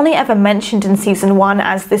she was only ever mentioned in season 1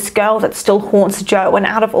 as this girl that still haunts Joe, and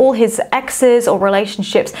out of all his exes or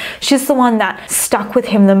relationships, she's the one that stuck with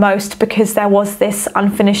him the most because there was this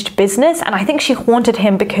unfinished business, and I think she haunted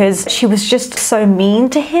him because she was just so mean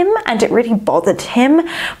to him and it really bothered him.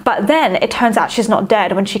 But then it turns out she's not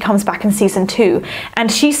dead when she comes back in season 2,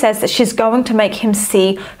 and she says that she's going to make him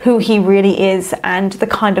see who he really is and the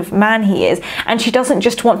kind of man he is, and she doesn't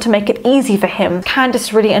just want to make it easy for him.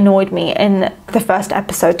 Candace really annoyed me in the first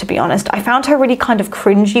episode, to be honest. I found her really kind of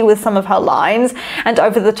cringy with some of her lines and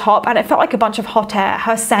over the top, and it felt like a bunch of hot air,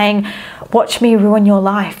 her saying, "Watch me ruin your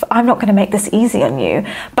life. I'm not going to make this easy on you."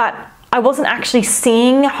 But I wasn't actually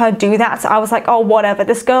seeing her do that, so I was like, oh, whatever,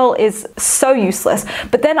 this girl is so useless.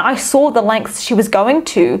 But then I saw the lengths she was going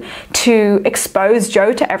to expose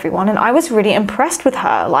Joe to everyone, and I was really impressed with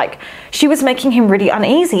her. Like, she was making him really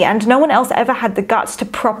uneasy, and no one else ever had the guts to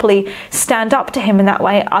properly stand up to him in that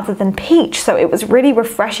way other than Peach. So it was really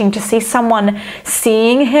refreshing to see someone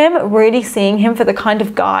really seeing him for the kind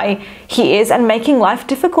of guy he is and making life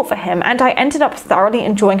difficult for him. And I ended up thoroughly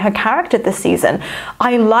enjoying her character this season.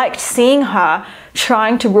 I liked seeing her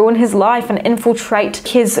trying to ruin his life and infiltrate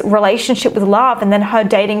his relationship with Love, and then her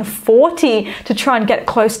dating 40 to try and get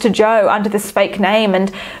close to Joe under this fake name,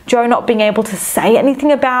 and Joe not being able to say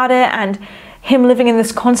anything about it, and him living in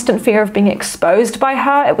this constant fear of being exposed by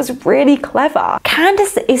her. It was really clever.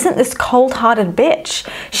 Candace isn't this cold-hearted bitch.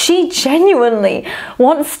 She genuinely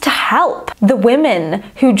wants to help the women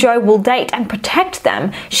who Joe will date and protect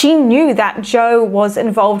them. She knew that Joe was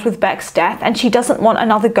involved with Beck's death, and she doesn't want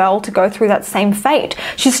another girl to go through that same fate.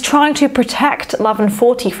 She's trying to protect Love and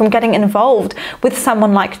 40 from getting involved with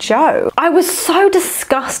someone like Joe. I was so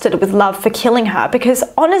disgusted with Love for killing her because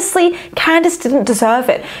honestly, Candace didn't deserve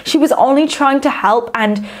it. She was only trying to help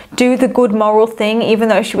and do the good moral thing even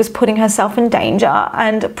though she was putting herself in danger,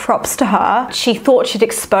 and props to her. She thought she'd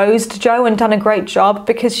exposed Joe and done a great job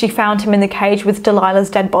because she found him in the cage with Delilah's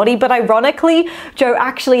dead body, but ironically Joe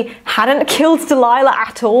actually hadn't killed Delilah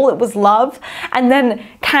at all. It was Love, and then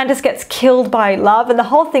Candace gets killed by Love, and the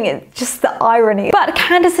whole thing is just the irony. But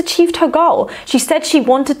Candace achieved her goal. She said she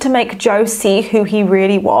wanted to make Joe see who he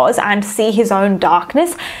really was and see his own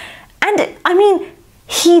darkness, and I mean,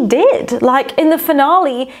 he did. Like, in the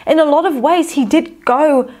finale, in a lot of ways, he did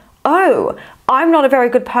go, oh, I'm not a very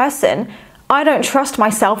good person. I don't trust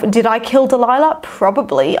myself. Did I kill Delilah?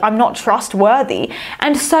 Probably. I'm not trustworthy.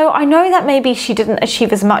 And so I know that maybe she didn't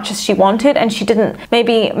achieve as much as she wanted, and she didn't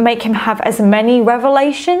maybe make him have as many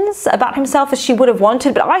revelations about himself as she would have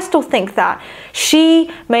wanted, but I still think that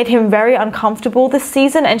she made him very uncomfortable this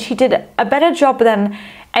season, and she did a better job than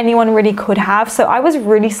anyone really could have. So I was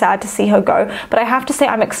really sad to see her go, but I have to say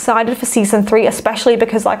I'm excited for season 3, especially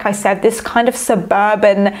because, like I said, this kind of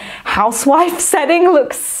suburban housewife setting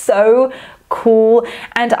looks so cool,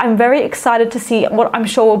 and I'm very excited to see what I'm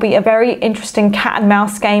sure will be a very interesting cat and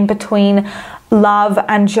mouse game between Love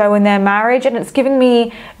and Joe in their marriage, and it's giving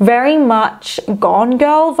me very much Gone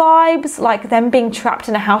Girl vibes, like them being trapped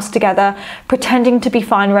in a house together, pretending to be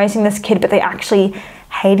fine raising this kid, but they actually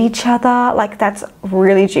hate each other. Like, that's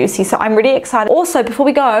really juicy. So I'm really excited. Also, before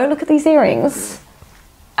we go, look at these earrings.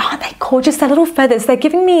 Aren't they gorgeous? They're little feathers. They're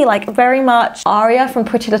giving me like very much Aria from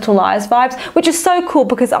Pretty Little Liars vibes, which is so cool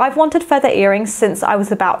because I've wanted feather earrings since I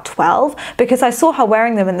was about 12 because I saw her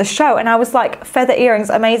wearing them in the show, and I was like, feather earrings,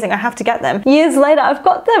 amazing, I have to get them. Years later, I've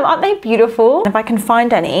got them. Aren't they beautiful? If I can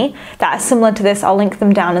find any that are similar to this, I'll link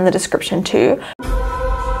them down in the description too.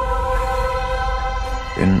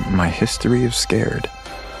 In my history of scared,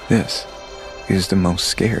 this is the most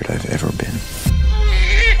scared I've ever been.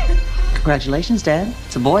 Congratulations, Dad.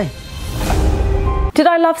 It's a boy. Did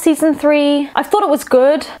I love season 3? I thought it was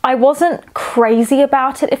good. I wasn't crazy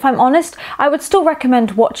about it, if I'm honest. I would still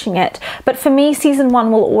recommend watching it, but for me, season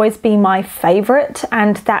 1 will always be my favorite,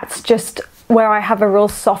 and that's just where I have a real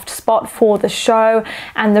soft spot for the show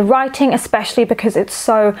and the writing, especially because it's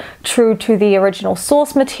so true to the original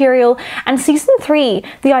source material. And season 3,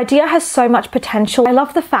 the idea has so much potential. I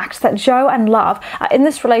love the fact that Joe and Love are in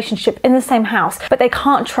this relationship in the same house, but they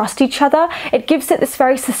can't trust each other. It gives it this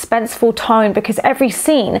very suspenseful tone because every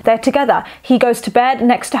scene they're together. He goes to bed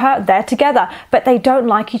next to her, they're together, but they don't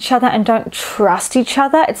like each other and don't trust each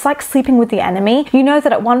other. It's like sleeping with the enemy. You know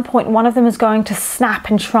that at one point one of them is going to snap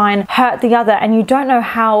and try and hurt the other, and you don't know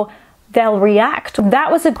how they'll react.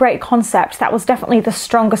 That was a great concept. That was definitely the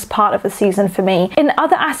strongest part of the season for me. In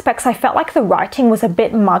other aspects, I felt like the writing was a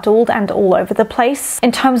bit muddled and all over the place.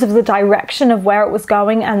 In terms of the direction of where it was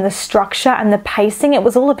going and the structure and the pacing, it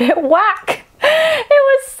was all a bit whack. It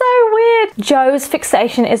was so weird. Joe's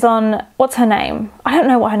fixation is on, what's her name? I don't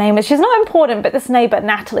know what her name is. She's not important, but this neighbor,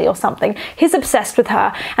 Natalie or something, he's obsessed with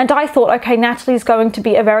her. And I thought, okay, Natalie's going to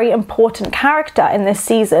be a very important character in this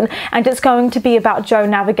season, and it's going to be about Joe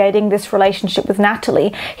navigating this relationship with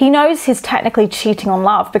Natalie. He knows he's technically cheating on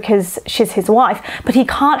Love because she's his wife, but he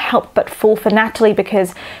can't help but fall for Natalie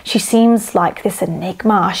because she seems like this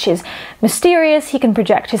enigma. She's mysterious. He can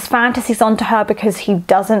project his fantasies onto her because he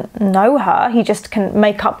doesn't know her. He just can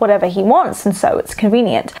make up whatever he wants, and so it's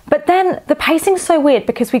convenient. But then the pacing's so weird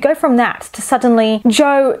because we go from that to suddenly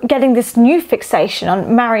Joe getting this new fixation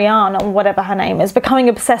on Marianne, or whatever her name is, becoming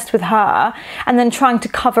obsessed with her, and then trying to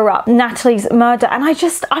cover up Natalie's murder. And I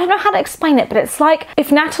don't know how to explain it, but it's like,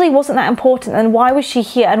 if Natalie wasn't that important, then why was she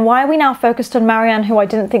here? And why are we now focused on Marianne, who I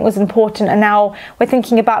didn't think was important, and now we're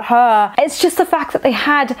thinking about her? It's just the fact that they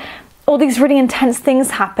had all these really intense things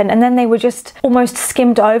happen and then they were just almost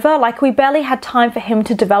skimmed over. Like, we barely had time for him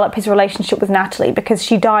to develop his relationship with Natalie because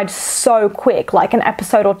she died so quick, like an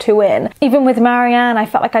episode or two in. Even with Marianne, I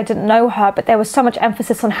felt like I didn't know her, but there was so much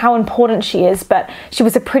emphasis on how important she is, but she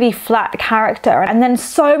was a pretty flat character. And then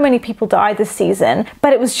so many people died this season,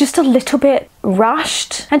 but it was just a little bit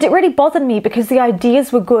rushed, and it really bothered me because the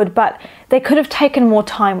ideas were good, but they could have taken more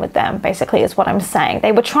time with them, basically, is what I'm saying.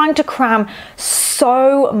 They were trying to cram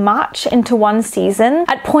so much into one season.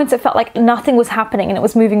 At points it felt like nothing was happening and it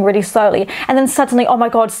was moving really slowly, and then suddenly, oh my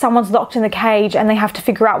god, someone's locked in the cage and they have to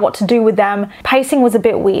figure out what to do with them. Pacing was a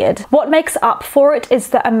bit weird. What makes up for it is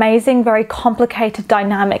the amazing, very complicated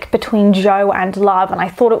dynamic between Joe and Love, and I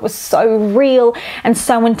thought it was so real and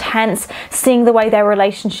so intense seeing the way their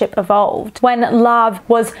relationship evolved. When Love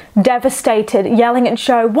was devastated, yelling at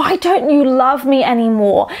Joe, "Why don't you love me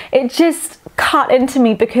anymore?" It just cut into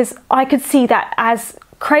me because I could see that, as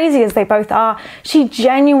crazy as they both are, she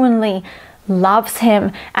genuinely loves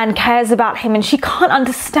him and cares about him, and she can't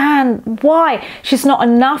understand why she's not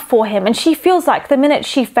enough for him. And she feels like the minute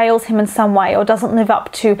she fails him in some way or doesn't live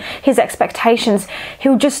up to his expectations,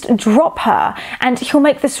 he'll just drop her and he'll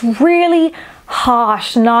make this really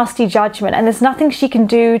harsh, nasty judgment, and there's nothing she can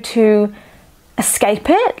do to escape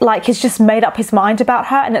it. Like, he's just made up his mind about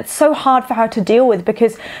her, and it's so hard for her to deal with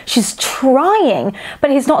because she's trying but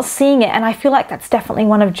he's not seeing it. And I feel like that's definitely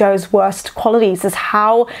one of Joe's worst qualities, is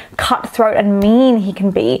how cutthroat and mean he can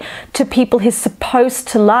be to people he's supposed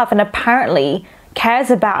to love and apparently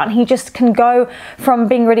cares about. And he just can go from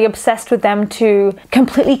being really obsessed with them to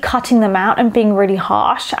completely cutting them out and being really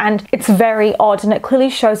harsh, and it's very odd, and it clearly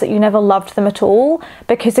shows that you never loved them at all,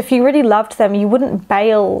 because if you really loved them you wouldn't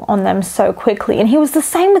bail on them so quickly. And he was the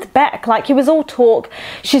same with Beck. Like, he was all talk,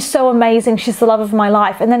 she's so amazing, she's the love of my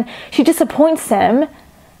life, and then she disappoints him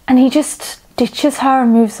and he just ditches her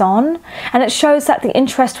and moves on. And it shows that the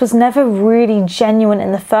interest was never really genuine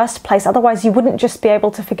in the first place, otherwise you wouldn't just be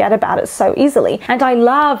able to forget about it so easily. And I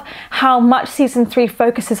love how much season 3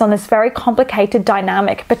 focuses on this very complicated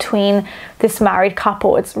dynamic between this married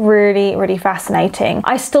couple. It's really, really fascinating.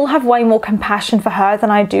 I still have way more compassion for her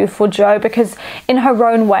than I do for Joe, because in her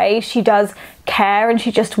own way she does care and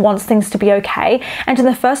she just wants things to be okay. And in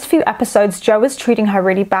the first few episodes, Joe is treating her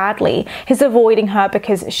really badly. He's avoiding her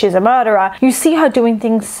because she's a murderer. You see her doing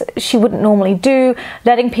things she wouldn't normally do,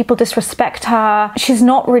 letting people disrespect her. She's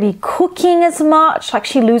not really cooking as much. Like,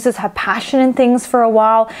 she loses her passion in things for a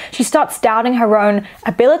while. She starts doubting her own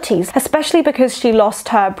abilities, especially because she lost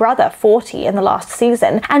her brother, 40, in the last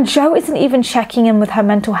season. And Joe isn't even checking in with her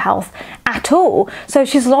mental health at all. So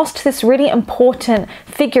she's lost this really important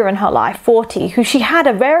figure in her life, 40, who she had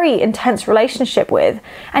a very intense relationship with,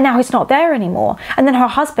 and now he's not there anymore. And then her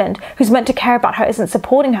husband, who's meant to care about her, isn't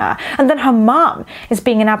supporting her. And then her mum is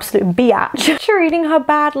being an absolute biatch, treating her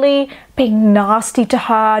badly, being nasty to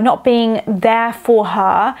her, not being there for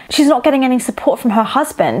her. She's not getting any support from her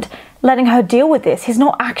husband, letting her deal with this. He's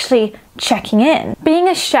not actually checking in. Being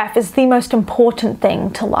a chef is the most important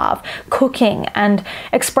thing to Love. Cooking and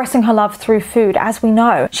expressing her love through food, as we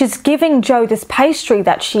know. She's giving Joe this pastry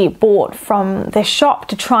that she bought from this shop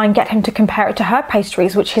to try and get him to compare it to her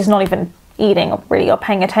pastries, which he's not even eating or really or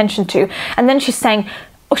paying attention to. And then she's saying,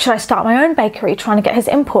 or should I start my own bakery, trying to get his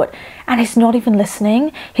input? And he's not even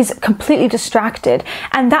listening. He's completely distracted.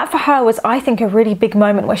 And that for her was, I think, a really big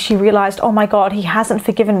moment where she realized, oh my God, he hasn't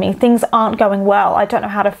forgiven me. Things aren't going well. I don't know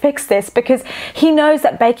how to fix this, because he knows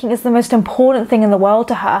that baking is the most important thing in the world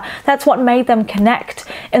to her. That's what made them connect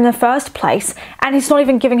in the first place. And he's not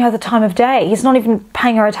even giving her the time of day. He's not even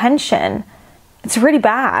paying her attention. It's really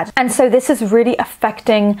bad. And so this is really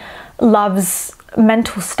affecting Love's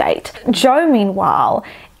mental state. Joe, meanwhile,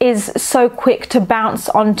 is so quick to bounce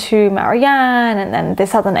onto Marianne and then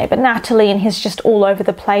this other neighbor Natalie, and he's just all over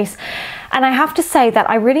the place. And I have to say that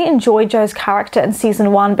I really enjoyed Joe's character in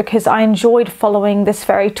season 1 because I enjoyed following this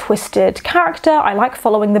very twisted character. I like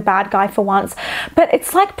following the bad guy for once, but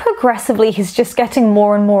it's like progressively he's just getting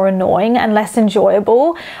more and more annoying and less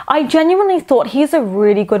enjoyable. I genuinely thought he's a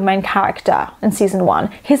really good main character in season 1.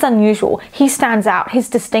 He's unusual, he stands out, he's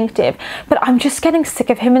distinctive, but I'm just getting sick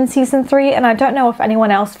of him in season 3, and I don't know if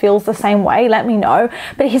anyone else feels the same way, let me know.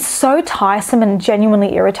 But he's so tiresome and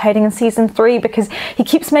genuinely irritating in season 3 because he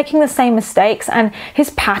keeps making the same mistakes, and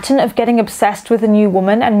his pattern of getting obsessed with a new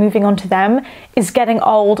woman and moving on to them is getting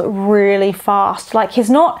old really fast. Like, he's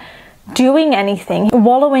not doing anything,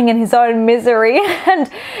 wallowing in his own misery and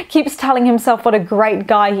keeps telling himself what a great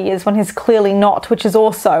guy he is when he's clearly not, which is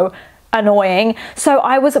also annoying. So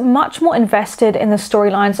I was much more invested in the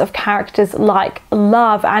storylines of characters like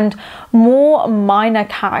Love and more minor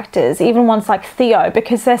characters, even ones like Theo,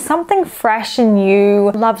 because there's something fresh and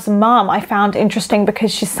new. Love's mum I found interesting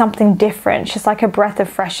because she's something different. She's like a breath of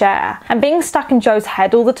fresh air. And being stuck in Joe's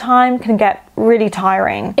head all the time can get really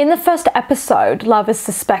tiring. In the first episode, Love is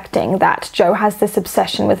suspecting that Joe has this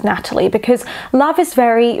obsession with Natalie because Love is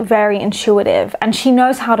very, very intuitive, and she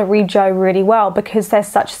knows how to read Joe really well because they're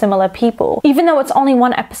such similar people. Even though it's only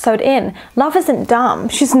 1 episode in, Love isn't dumb.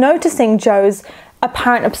 She's noticing Joe's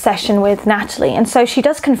apparent obsession with Natalie, and so she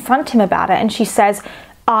does confront him about it, and she says,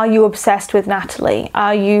 are you obsessed with Natalie?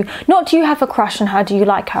 Are you, not do you have a crush on her, do you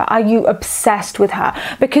like her? Are you obsessed with her?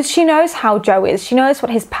 Because she knows how Joe is, she knows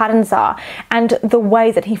what his patterns are and the way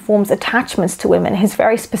that he forms attachments to women, his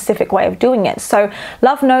very specific way of doing it. So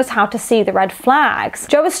Love knows how to see the red flags.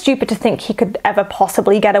 Joe is stupid to think he could ever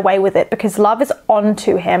possibly get away with it because Love is on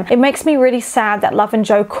to him. It makes me really sad that Love and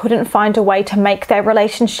Joe couldn't find a way to make their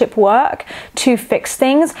relationship work, to fix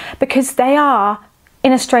things, because they are,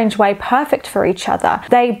 in a strange way, perfect for each other.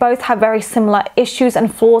 They both have very similar issues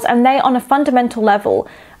and flaws, and they, on a fundamental level,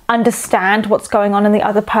 understand what's going on in the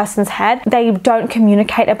other person's head. They don't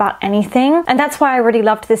communicate about anything, and that's why I really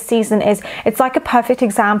loved this season. Is it's like a perfect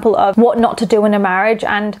example of what not to do in a marriage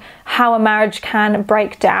and how a marriage can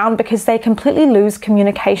break down because they completely lose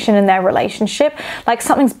communication in their relationship. Like,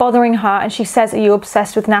 something's bothering her and she says, are you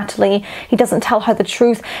obsessed with Natalie? He doesn't tell her the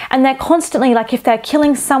truth, and they're constantly, like, if they're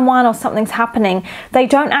killing someone or something's happening, they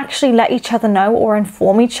don't actually let each other know or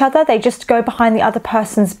inform each other. They just go behind the other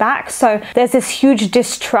person's back. So there's this huge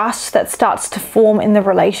distrust that starts to form in the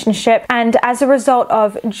relationship, and as a result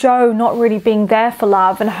of Joe not really being there for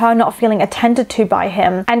Love and her not feeling attended to by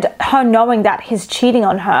him and her knowing that he's cheating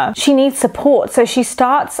on her, she needs support. So she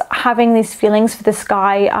starts having these feelings for this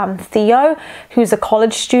guy Theo, who's a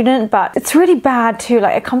college student, but it's really bad too.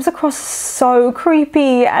 Like, it comes across so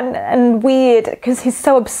creepy and weird because he's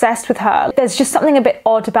so obsessed with her. There's just something a bit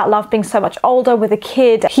odd about Love being so much older with a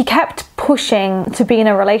kid. He kept pushing to be in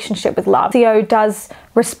a relationship with Love. Theo does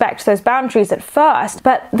respect those boundaries at first,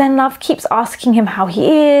 but then Love keeps asking him how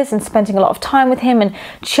he is and spending a lot of time with him and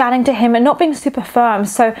chatting to him and not being super firm.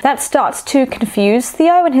 So that starts to confuse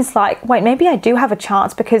Theo, and he's like, wait, maybe I do have a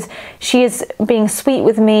chance because she is being sweet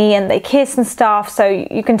with me and they kiss and stuff. So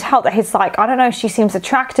you can tell that he's like, I don't know, she seems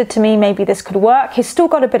attracted to me, maybe this could work. He's still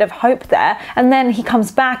got a bit of hope there, and then he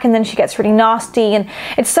comes back and then she gets really nasty, and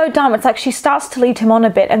it's so dumb. It's like she starts to lead him on a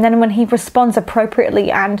bit, and then when he responds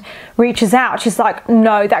appropriately and reaches out, she's like,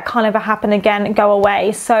 no, that can't ever happen again, go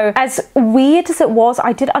away. So as weird as it was,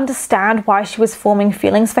 I did understand why she was forming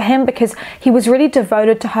feelings for him, because he was really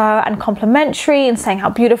devoted to her and complimentary and saying how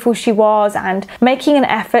beautiful she was and making an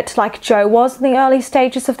effort like Joe was in the early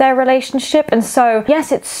stages of their relationship. And so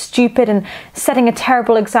yes, it's stupid and setting a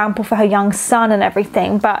terrible example for her young son and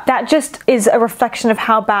everything, but that just is a reflection of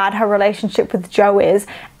how bad her relationship with Joe is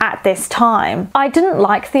at this time. I didn't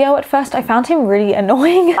like Theo at first. I found him really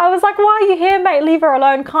annoying. I was like, why are you here, mate? Leave her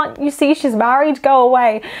alone. Can't you see she's married? Go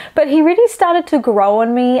away. But he really started to grow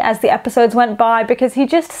on me as the episodes went by, because he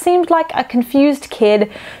just seemed like a confused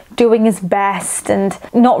kid doing his best and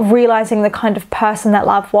not realizing the kind of person that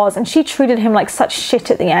Love was. And she treated him like such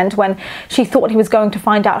shit at the end when she thought he was going to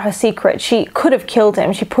find out her secret. She could have killed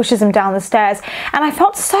him. She pushes him down the stairs, and I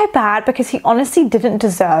felt so bad because he honestly didn't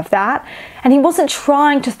deserve that, and he wasn't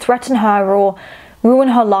trying to threaten her or ruin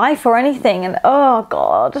her life or anything. And oh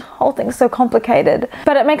god, whole thing's so complicated.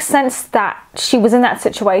 But it makes sense that she was in that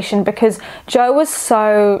situation because Joe was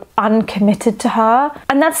so uncommitted to her.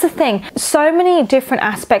 And that's the thing, so many different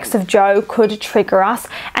aspects of Joe could trigger us,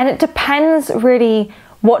 and it depends really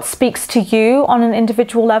what speaks to you on an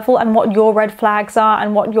individual level and what your red flags are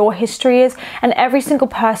and what your history is. And every single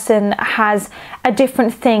person has a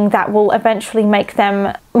different thing that will eventually make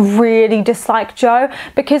them really dislike Joe,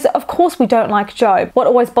 because of course we don't like Joe. What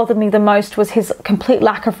always bothered me the most was his complete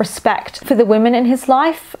lack of respect for the women in his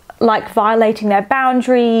life, like violating their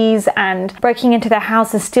boundaries and breaking into their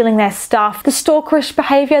houses, stealing their stuff. The stalkerish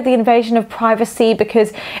behavior, the invasion of privacy,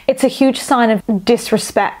 because it's a huge sign of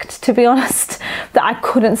disrespect, to be honest, that I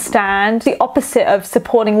couldn't stand. The opposite of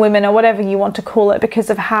supporting women, or whatever you want to call it,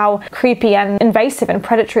 because of how creepy and invasive and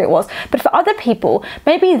predatory it was. But for other people,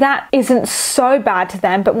 maybe that isn't so bad to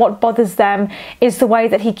them, but what bothers them is the way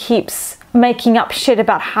that he keeps making up shit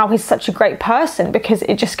about how he's such a great person, because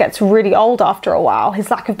it just gets really old after a while, his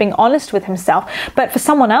lack of being honest with himself. But for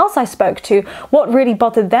someone else I spoke to, what really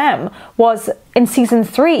bothered them was in season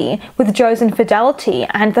 3 with Joe's infidelity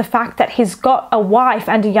and the fact that he's got a wife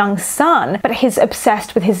and a young son, but he's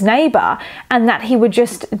obsessed with his neighbor, and that he would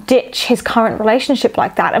just ditch his current relationship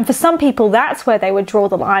like that. And for some people, that's where they would draw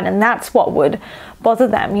the line, and that's what would bother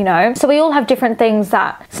them, you know? So we all have different things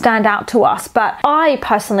that stand out to us, but I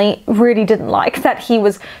personally really didn't like that he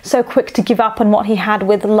was so quick to give up on what he had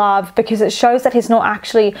with Love, because it shows that he's not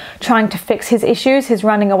actually trying to fix his issues, he's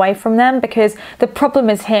running away from them, because the problem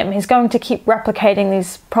is him. He's going to keep replicating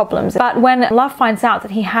these problems. But when Love finds out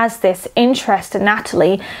that he has this interest in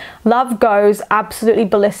Natalie, Love goes absolutely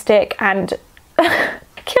ballistic and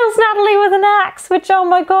kills Natalie with an axe, which, oh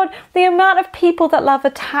my god, the amount of people that Love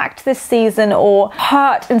attacked this season or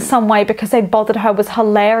hurt in some way because they bothered her was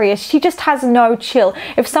hilarious. She just has no chill.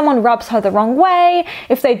 If someone rubs her the wrong way,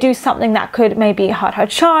 if they do something that could maybe hurt her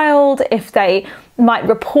child, if they might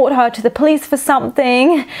report her to the police for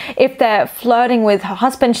something, if they're flirting with her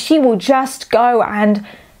husband, she will just go and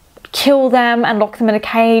kill them and lock them in a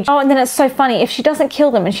cage. Oh, and then it's so funny, if she doesn't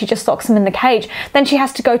kill them and she just locks them in the cage, then she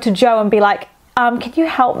has to go to Joe and be like, can you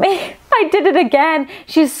help me? I did it again.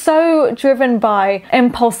 She's so driven by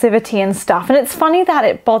impulsivity and stuff. And it's funny that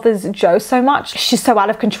it bothers Joe so much. She's so out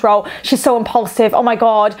of control. She's so impulsive. Oh my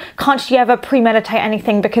God, can't she ever premeditate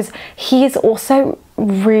anything? Because he is also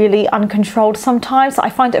really uncontrolled sometimes. I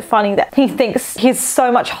find it funny that he thinks he's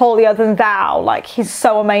so much holier than thou, like he's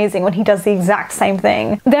so amazing when he does the exact same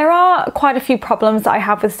thing. There are quite a few problems that I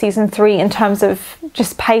have with season 3 in terms of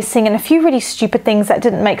just pacing, and a few really stupid things that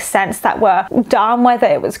didn't make sense, that were dumb, whether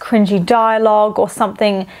it was cringy dialogue or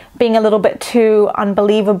something being a little bit too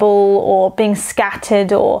unbelievable or being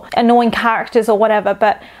scattered or annoying characters or whatever.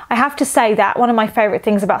 But I have to say that one of my favorite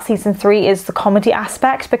things about season 3 is the comedy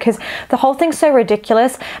aspect, because the whole thing's so ridiculous.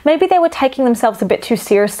 Maybe they were taking themselves a bit too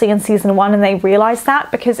seriously in season 1 and they realized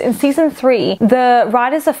that, because in season 3 the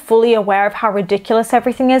writers are fully aware of how ridiculous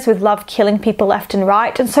everything is, with Love killing people left and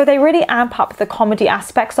right, and so they really amp up the comedy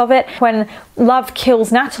aspects of it. When Love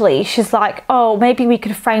kills Natalie, she's like, oh, maybe we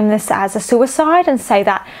could frame this as a suicide and say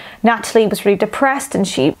that Natalie was really depressed and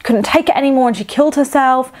she couldn't take it anymore and she killed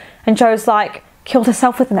herself. And Joe's like, killed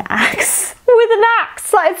herself with an axe? With an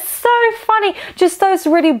axe! Like, it's so funny. Just those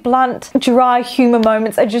really blunt, dry humor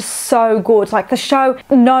moments are just so good. Like, the show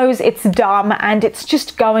knows it's dumb and it's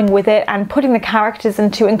just going with it and putting the characters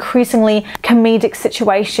into increasingly comedic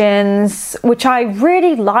situations, which I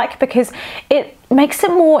really like, because it makes it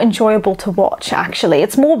more enjoyable to watch, actually.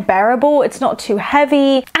 It's more bearable, it's not too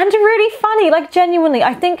heavy, and really funny. Like, genuinely,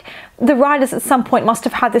 I think the writers at some point must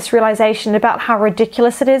have had this realization about how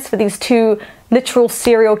ridiculous it is for these two literal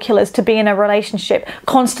serial killers to be in a relationship,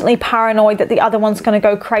 constantly paranoid that the other one's going to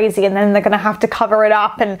go crazy and then they're going to have to cover it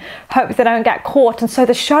up and hope they don't get caught. And so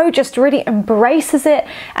the show just really embraces it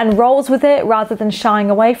and rolls with it rather than shying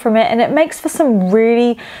away from it, and it makes for some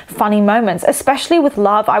really funny moments, especially with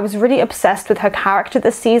Love. I was really obsessed with her character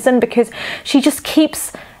this season, because she just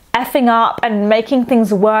keeps effing up and making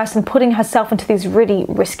things worse and putting herself into these really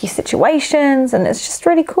risky situations, and it's just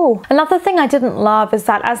really cool. Another thing I didn't love is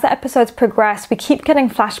that as the episodes progress, we keep getting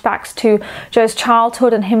flashbacks to Joe's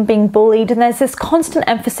childhood and him being bullied, and there's this constant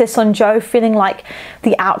emphasis on Joe feeling like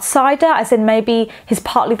the outsider, as in maybe he's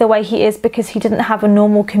partly the way he is because he didn't have a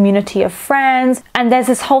normal community of friends, and there's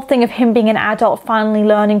this whole thing of him being an adult finally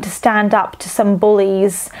learning to stand up to some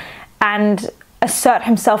bullies and assert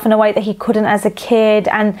himself in a way that he couldn't as a kid,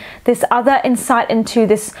 and this other insight into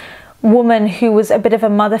this woman who was a bit of a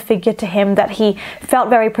mother figure to him that he felt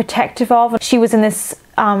very protective of. She was in this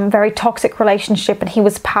very toxic relationship and he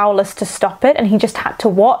was powerless to stop it, and he just had to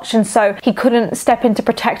watch, and so he couldn't step in to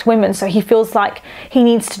protect women, so he feels like he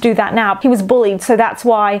needs to do that now. He was bullied, so that's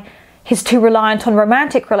why he's too reliant on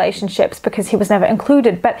romantic relationships because he was never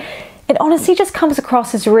included. But it honestly just comes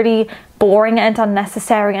across as really boring and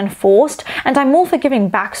unnecessary and forced. And I'm all for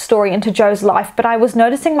giving backstory into Joe's life, but I was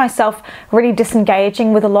noticing myself really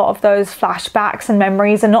disengaging with a lot of those flashbacks and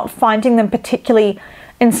memories and not finding them particularly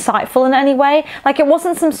insightful in any way. Like, it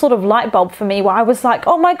wasn't some sort of light bulb for me where I was like,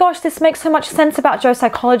 oh my gosh, this makes so much sense about Joe's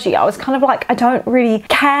psychology. I was kind of like, I don't really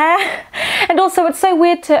care. And also, it's so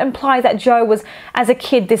weird to imply that Joe was, as a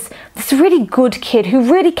kid, this really good kid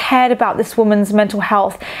who really cared about this woman's mental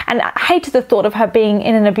health and hated the thought of her being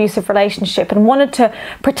in an abusive relationship and wanted to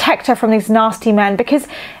protect her from these nasty men, because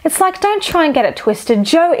it's like, don't try and get it twisted.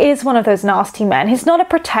 Joe is one of those nasty men. He's not a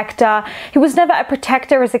protector. He was never a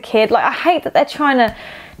protector as a kid. Like, I hate that they're trying to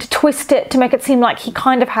twist it to make it seem like he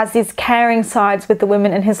kind of has these caring sides with the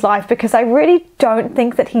women in his life, because I really don't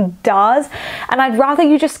think that he does. And I'd rather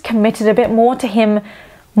you just committed a bit more to him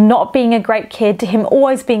not being a great kid, to him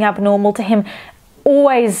always being abnormal, to him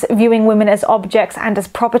always viewing women as objects and as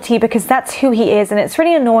property, because that's who he is. And it's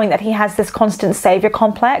really annoying that he has this constant savior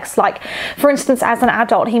complex. Like, for instance, as an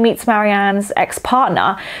adult, he meets Marianne's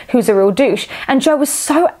ex-partner, who's a real douche, and Joe was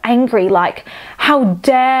so angry, like, how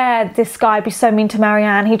dare this guy be so mean to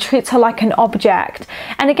Marianne? He treats her like an object.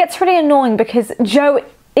 And it gets really annoying because Joe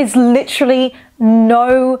is literally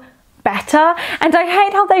no better. And I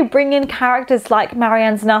hate how they bring in characters like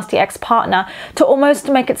Marianne's nasty ex-partner to almost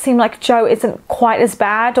make it seem like Joe isn't quite as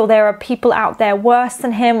bad, or there are people out there worse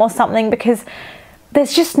than him or something, because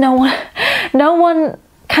there's just no one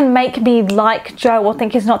can make me like Joe or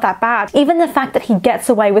think he's not that bad. Even the fact that he gets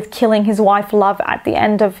away with killing his wife Love at the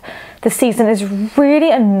end of the season is really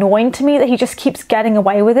annoying to me, that he just keeps getting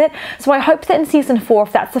away with it. So I hope that in season 4,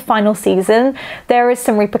 if that's the final season, there is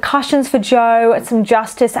some repercussions for Joe and some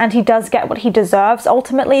justice, and he does get what he deserves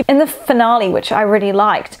ultimately. In the finale, which I really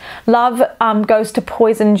liked, Love goes to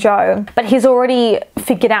poison Joe, but he's already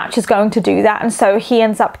figured out she's going to do that, and so he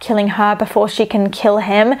ends up killing her before she can kill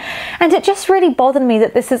him. And it just really bothered me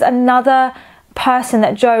that this is another person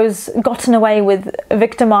that Joe's gotten away with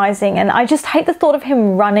victimizing, and I just hate the thought of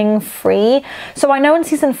him running free. So I know in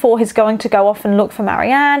season 4 he's going to go off and look for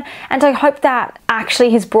Marianne, and I hope that actually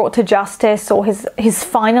he's brought to justice, or he's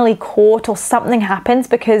finally caught, or something happens,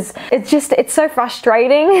 because it's so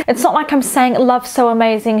frustrating. It's not like I'm saying Love's so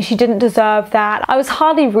amazing, she didn't deserve that. I was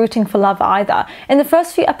hardly rooting for Love either. In the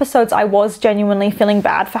first few episodes I was genuinely feeling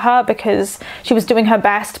bad for her because she was doing her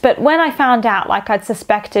best, but when I found out, like I'd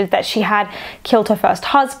suspected, that she had killed her first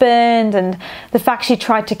husband, and the fact she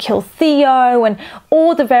tried to kill Theo, and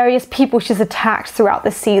all the various people she's attacked throughout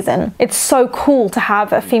the season. It's so cool to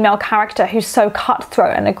have a female character who's so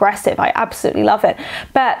cutthroat and aggressive. I absolutely love it.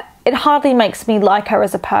 But it hardly makes me like her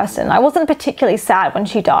as a person. I wasn't particularly sad when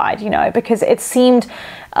she died, you know, because it seemed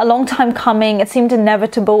a long time coming. It seemed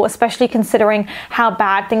inevitable, especially considering how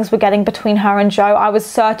bad things were getting between her and Joe. I was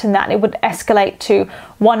certain that it would escalate to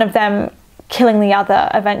one of them killing the other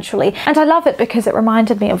eventually. And I love it because it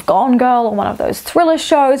reminded me of Gone Girl, or one of those thriller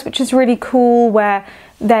shows, which is really cool, where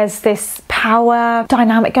there's this power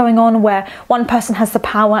dynamic going on where one person has the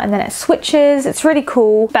power and then it switches. It's really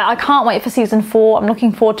cool. But I can't wait for season 4. I'm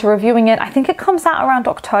looking forward to reviewing it. I think it comes out around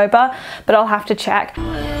October, but I'll have to check.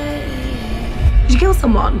 Did you kill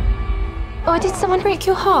someone? Or did someone break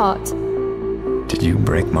your heart? Did you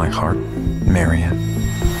break my heart, Marianne?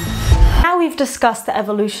 Now we've discussed the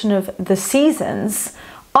evolution of the seasons,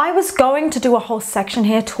 I was going to do a whole section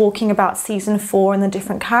here talking about season 4 and the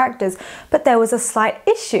different characters, but there was a slight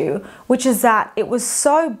issue, which is that it was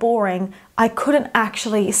so boring I couldn't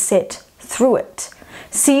actually sit through it.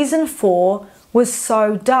 Season 4 was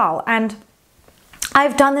so dull, and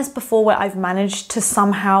I've done this before where I've managed to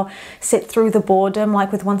somehow sit through the boredom,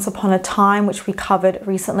 like with Once Upon a Time, which we covered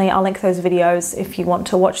recently. I'll link those videos if you want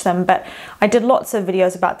to watch them, but I did lots of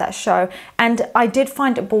videos about that show, and I did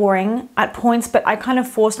find it boring at points, but I kind of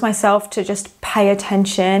forced myself to just pay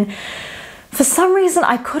attention. For some reason,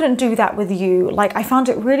 I couldn't do that with You. Like, I found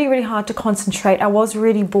it really, really hard to concentrate. I was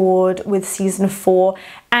really bored with season 4,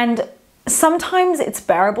 and sometimes it's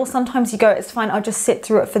bearable. Sometimes you go, it's fine, I'll just sit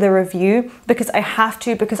through it for the review because I have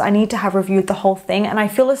to, because I need to have reviewed the whole thing. And I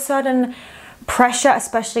feel a certain pressure,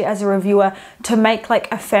 especially as a reviewer, to make like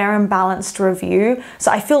a fair and balanced review.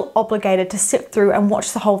 So I feel obligated to sit through and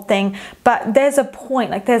watch the whole thing. But there's a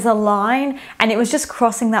point, like there's a line, and it was just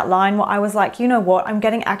crossing that line where I was like, you know what, I'm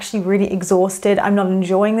getting actually really exhausted. I'm not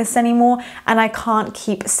enjoying this anymore, and I can't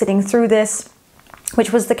keep sitting through this,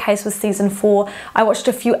 which was the case with season 4. I watched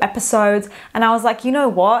a few episodes and I was like, you know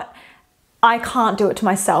what? I can't do it to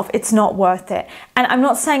myself. It's not worth it. And I'm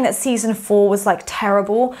not saying that season 4 was like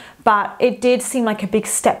terrible, but it did seem like a big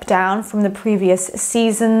step down from the previous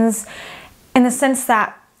seasons, in the sense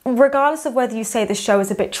that regardless of whether you say the show is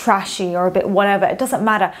a bit trashy or a bit whatever, it doesn't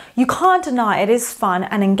matter. You can't deny it is fun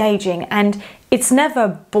and engaging, and it's never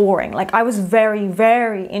boring. Like, I was very,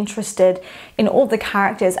 very interested in all the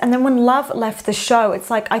characters. And then when Love left the show, it's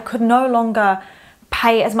like I could no longer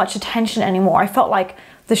pay as much attention anymore. I felt like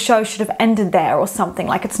the show should have ended there or something.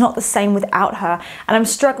 Like, it's not the same without her. And I'm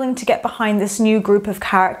struggling to get behind this new group of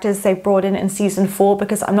characters they brought in season 4,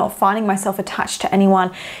 because I'm not finding myself attached to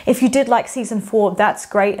anyone. If you did like season 4, that's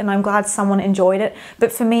great, and I'm glad someone enjoyed it.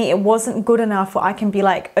 But for me, it wasn't good enough where I can be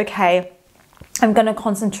like, okay, I'm going to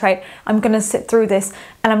concentrate, I'm going to sit through this,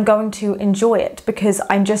 and I'm going to enjoy it, because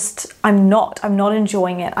I'm not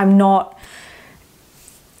enjoying it.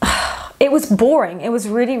 It was boring. It was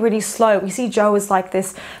really, really slow. We see Joe as like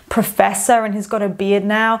this professor, and he's got a beard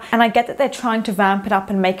now. And I get that they're trying to vamp it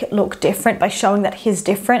up and make it look different by showing that he's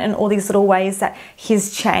different and all these little ways that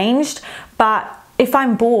he's changed. But if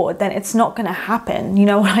I'm bored, then it's not going to happen. You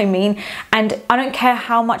know what I mean? And I don't care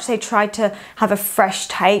how much they try to have a fresh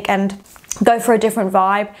take and go for a different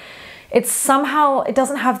vibe. It's somehow, it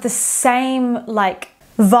doesn't have the same like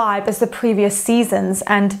vibe as the previous seasons.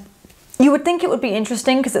 And you would think it would be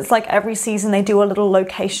interesting, because it's like every season they do a little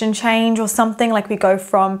location change or something, like we go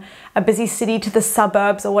from a busy city to the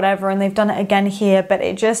suburbs or whatever, and they've done it again here, but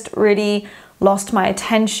it just really lost my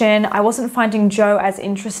attention. I wasn't finding Joe as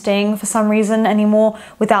interesting for some reason anymore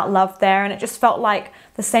without Love there, and it just felt like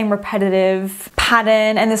the same repetitive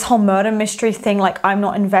pattern, and this whole murder mystery thing, like, I'm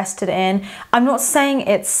not invested in. I'm not saying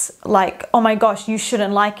it's like, oh my gosh, you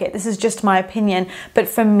shouldn't like it. This is just my opinion. But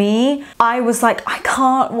for me, I was like, I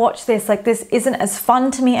can't watch this. Like, this isn't as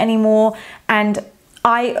fun to me anymore. And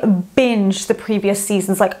I binged the previous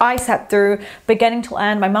seasons. Like, I sat through beginning till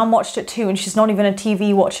end. My mum watched it too, and she's not even a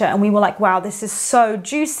TV watcher. And we were like, wow, this is so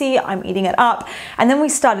juicy. I'm eating it up. And then we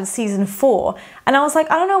started season 4. And I was like,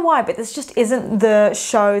 I don't know why, but this just isn't the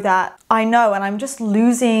show that I know. And I'm just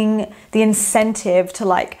losing the incentive to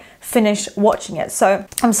like finish watching it. So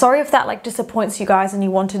I'm sorry if that like disappoints you guys and you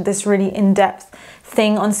wanted this really in-depth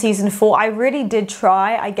thing on season 4. I really did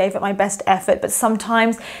try. I gave it my best effort, but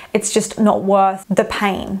sometimes it's just not worth the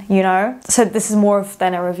pain, you know? So this is more of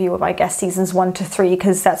than a review of, I guess, seasons 1 to 3,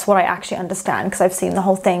 because that's what I actually understand, because I've seen the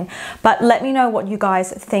whole thing. But let me know what you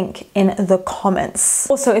guys think in the comments.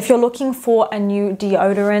 Also, if you're looking for a new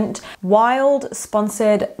deodorant, Wild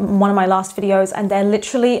sponsored one of my last videos, and they're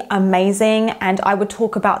literally amazing, and I would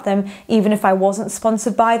talk about them even if I wasn't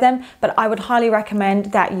sponsored by them. But I would highly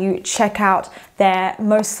recommend that you check out their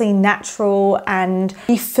mostly natural and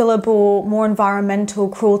refillable, more environmental,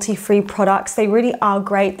 cruelty-free products. They really are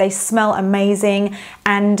great. They smell amazing,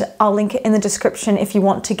 and I'll link it in the description if you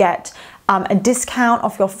want to get a discount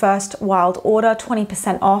off your first Wild order,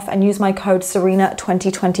 20% off, and use my code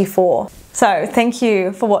Serena2024. So thank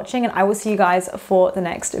you for watching, and I will see you guys for the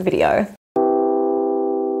next video.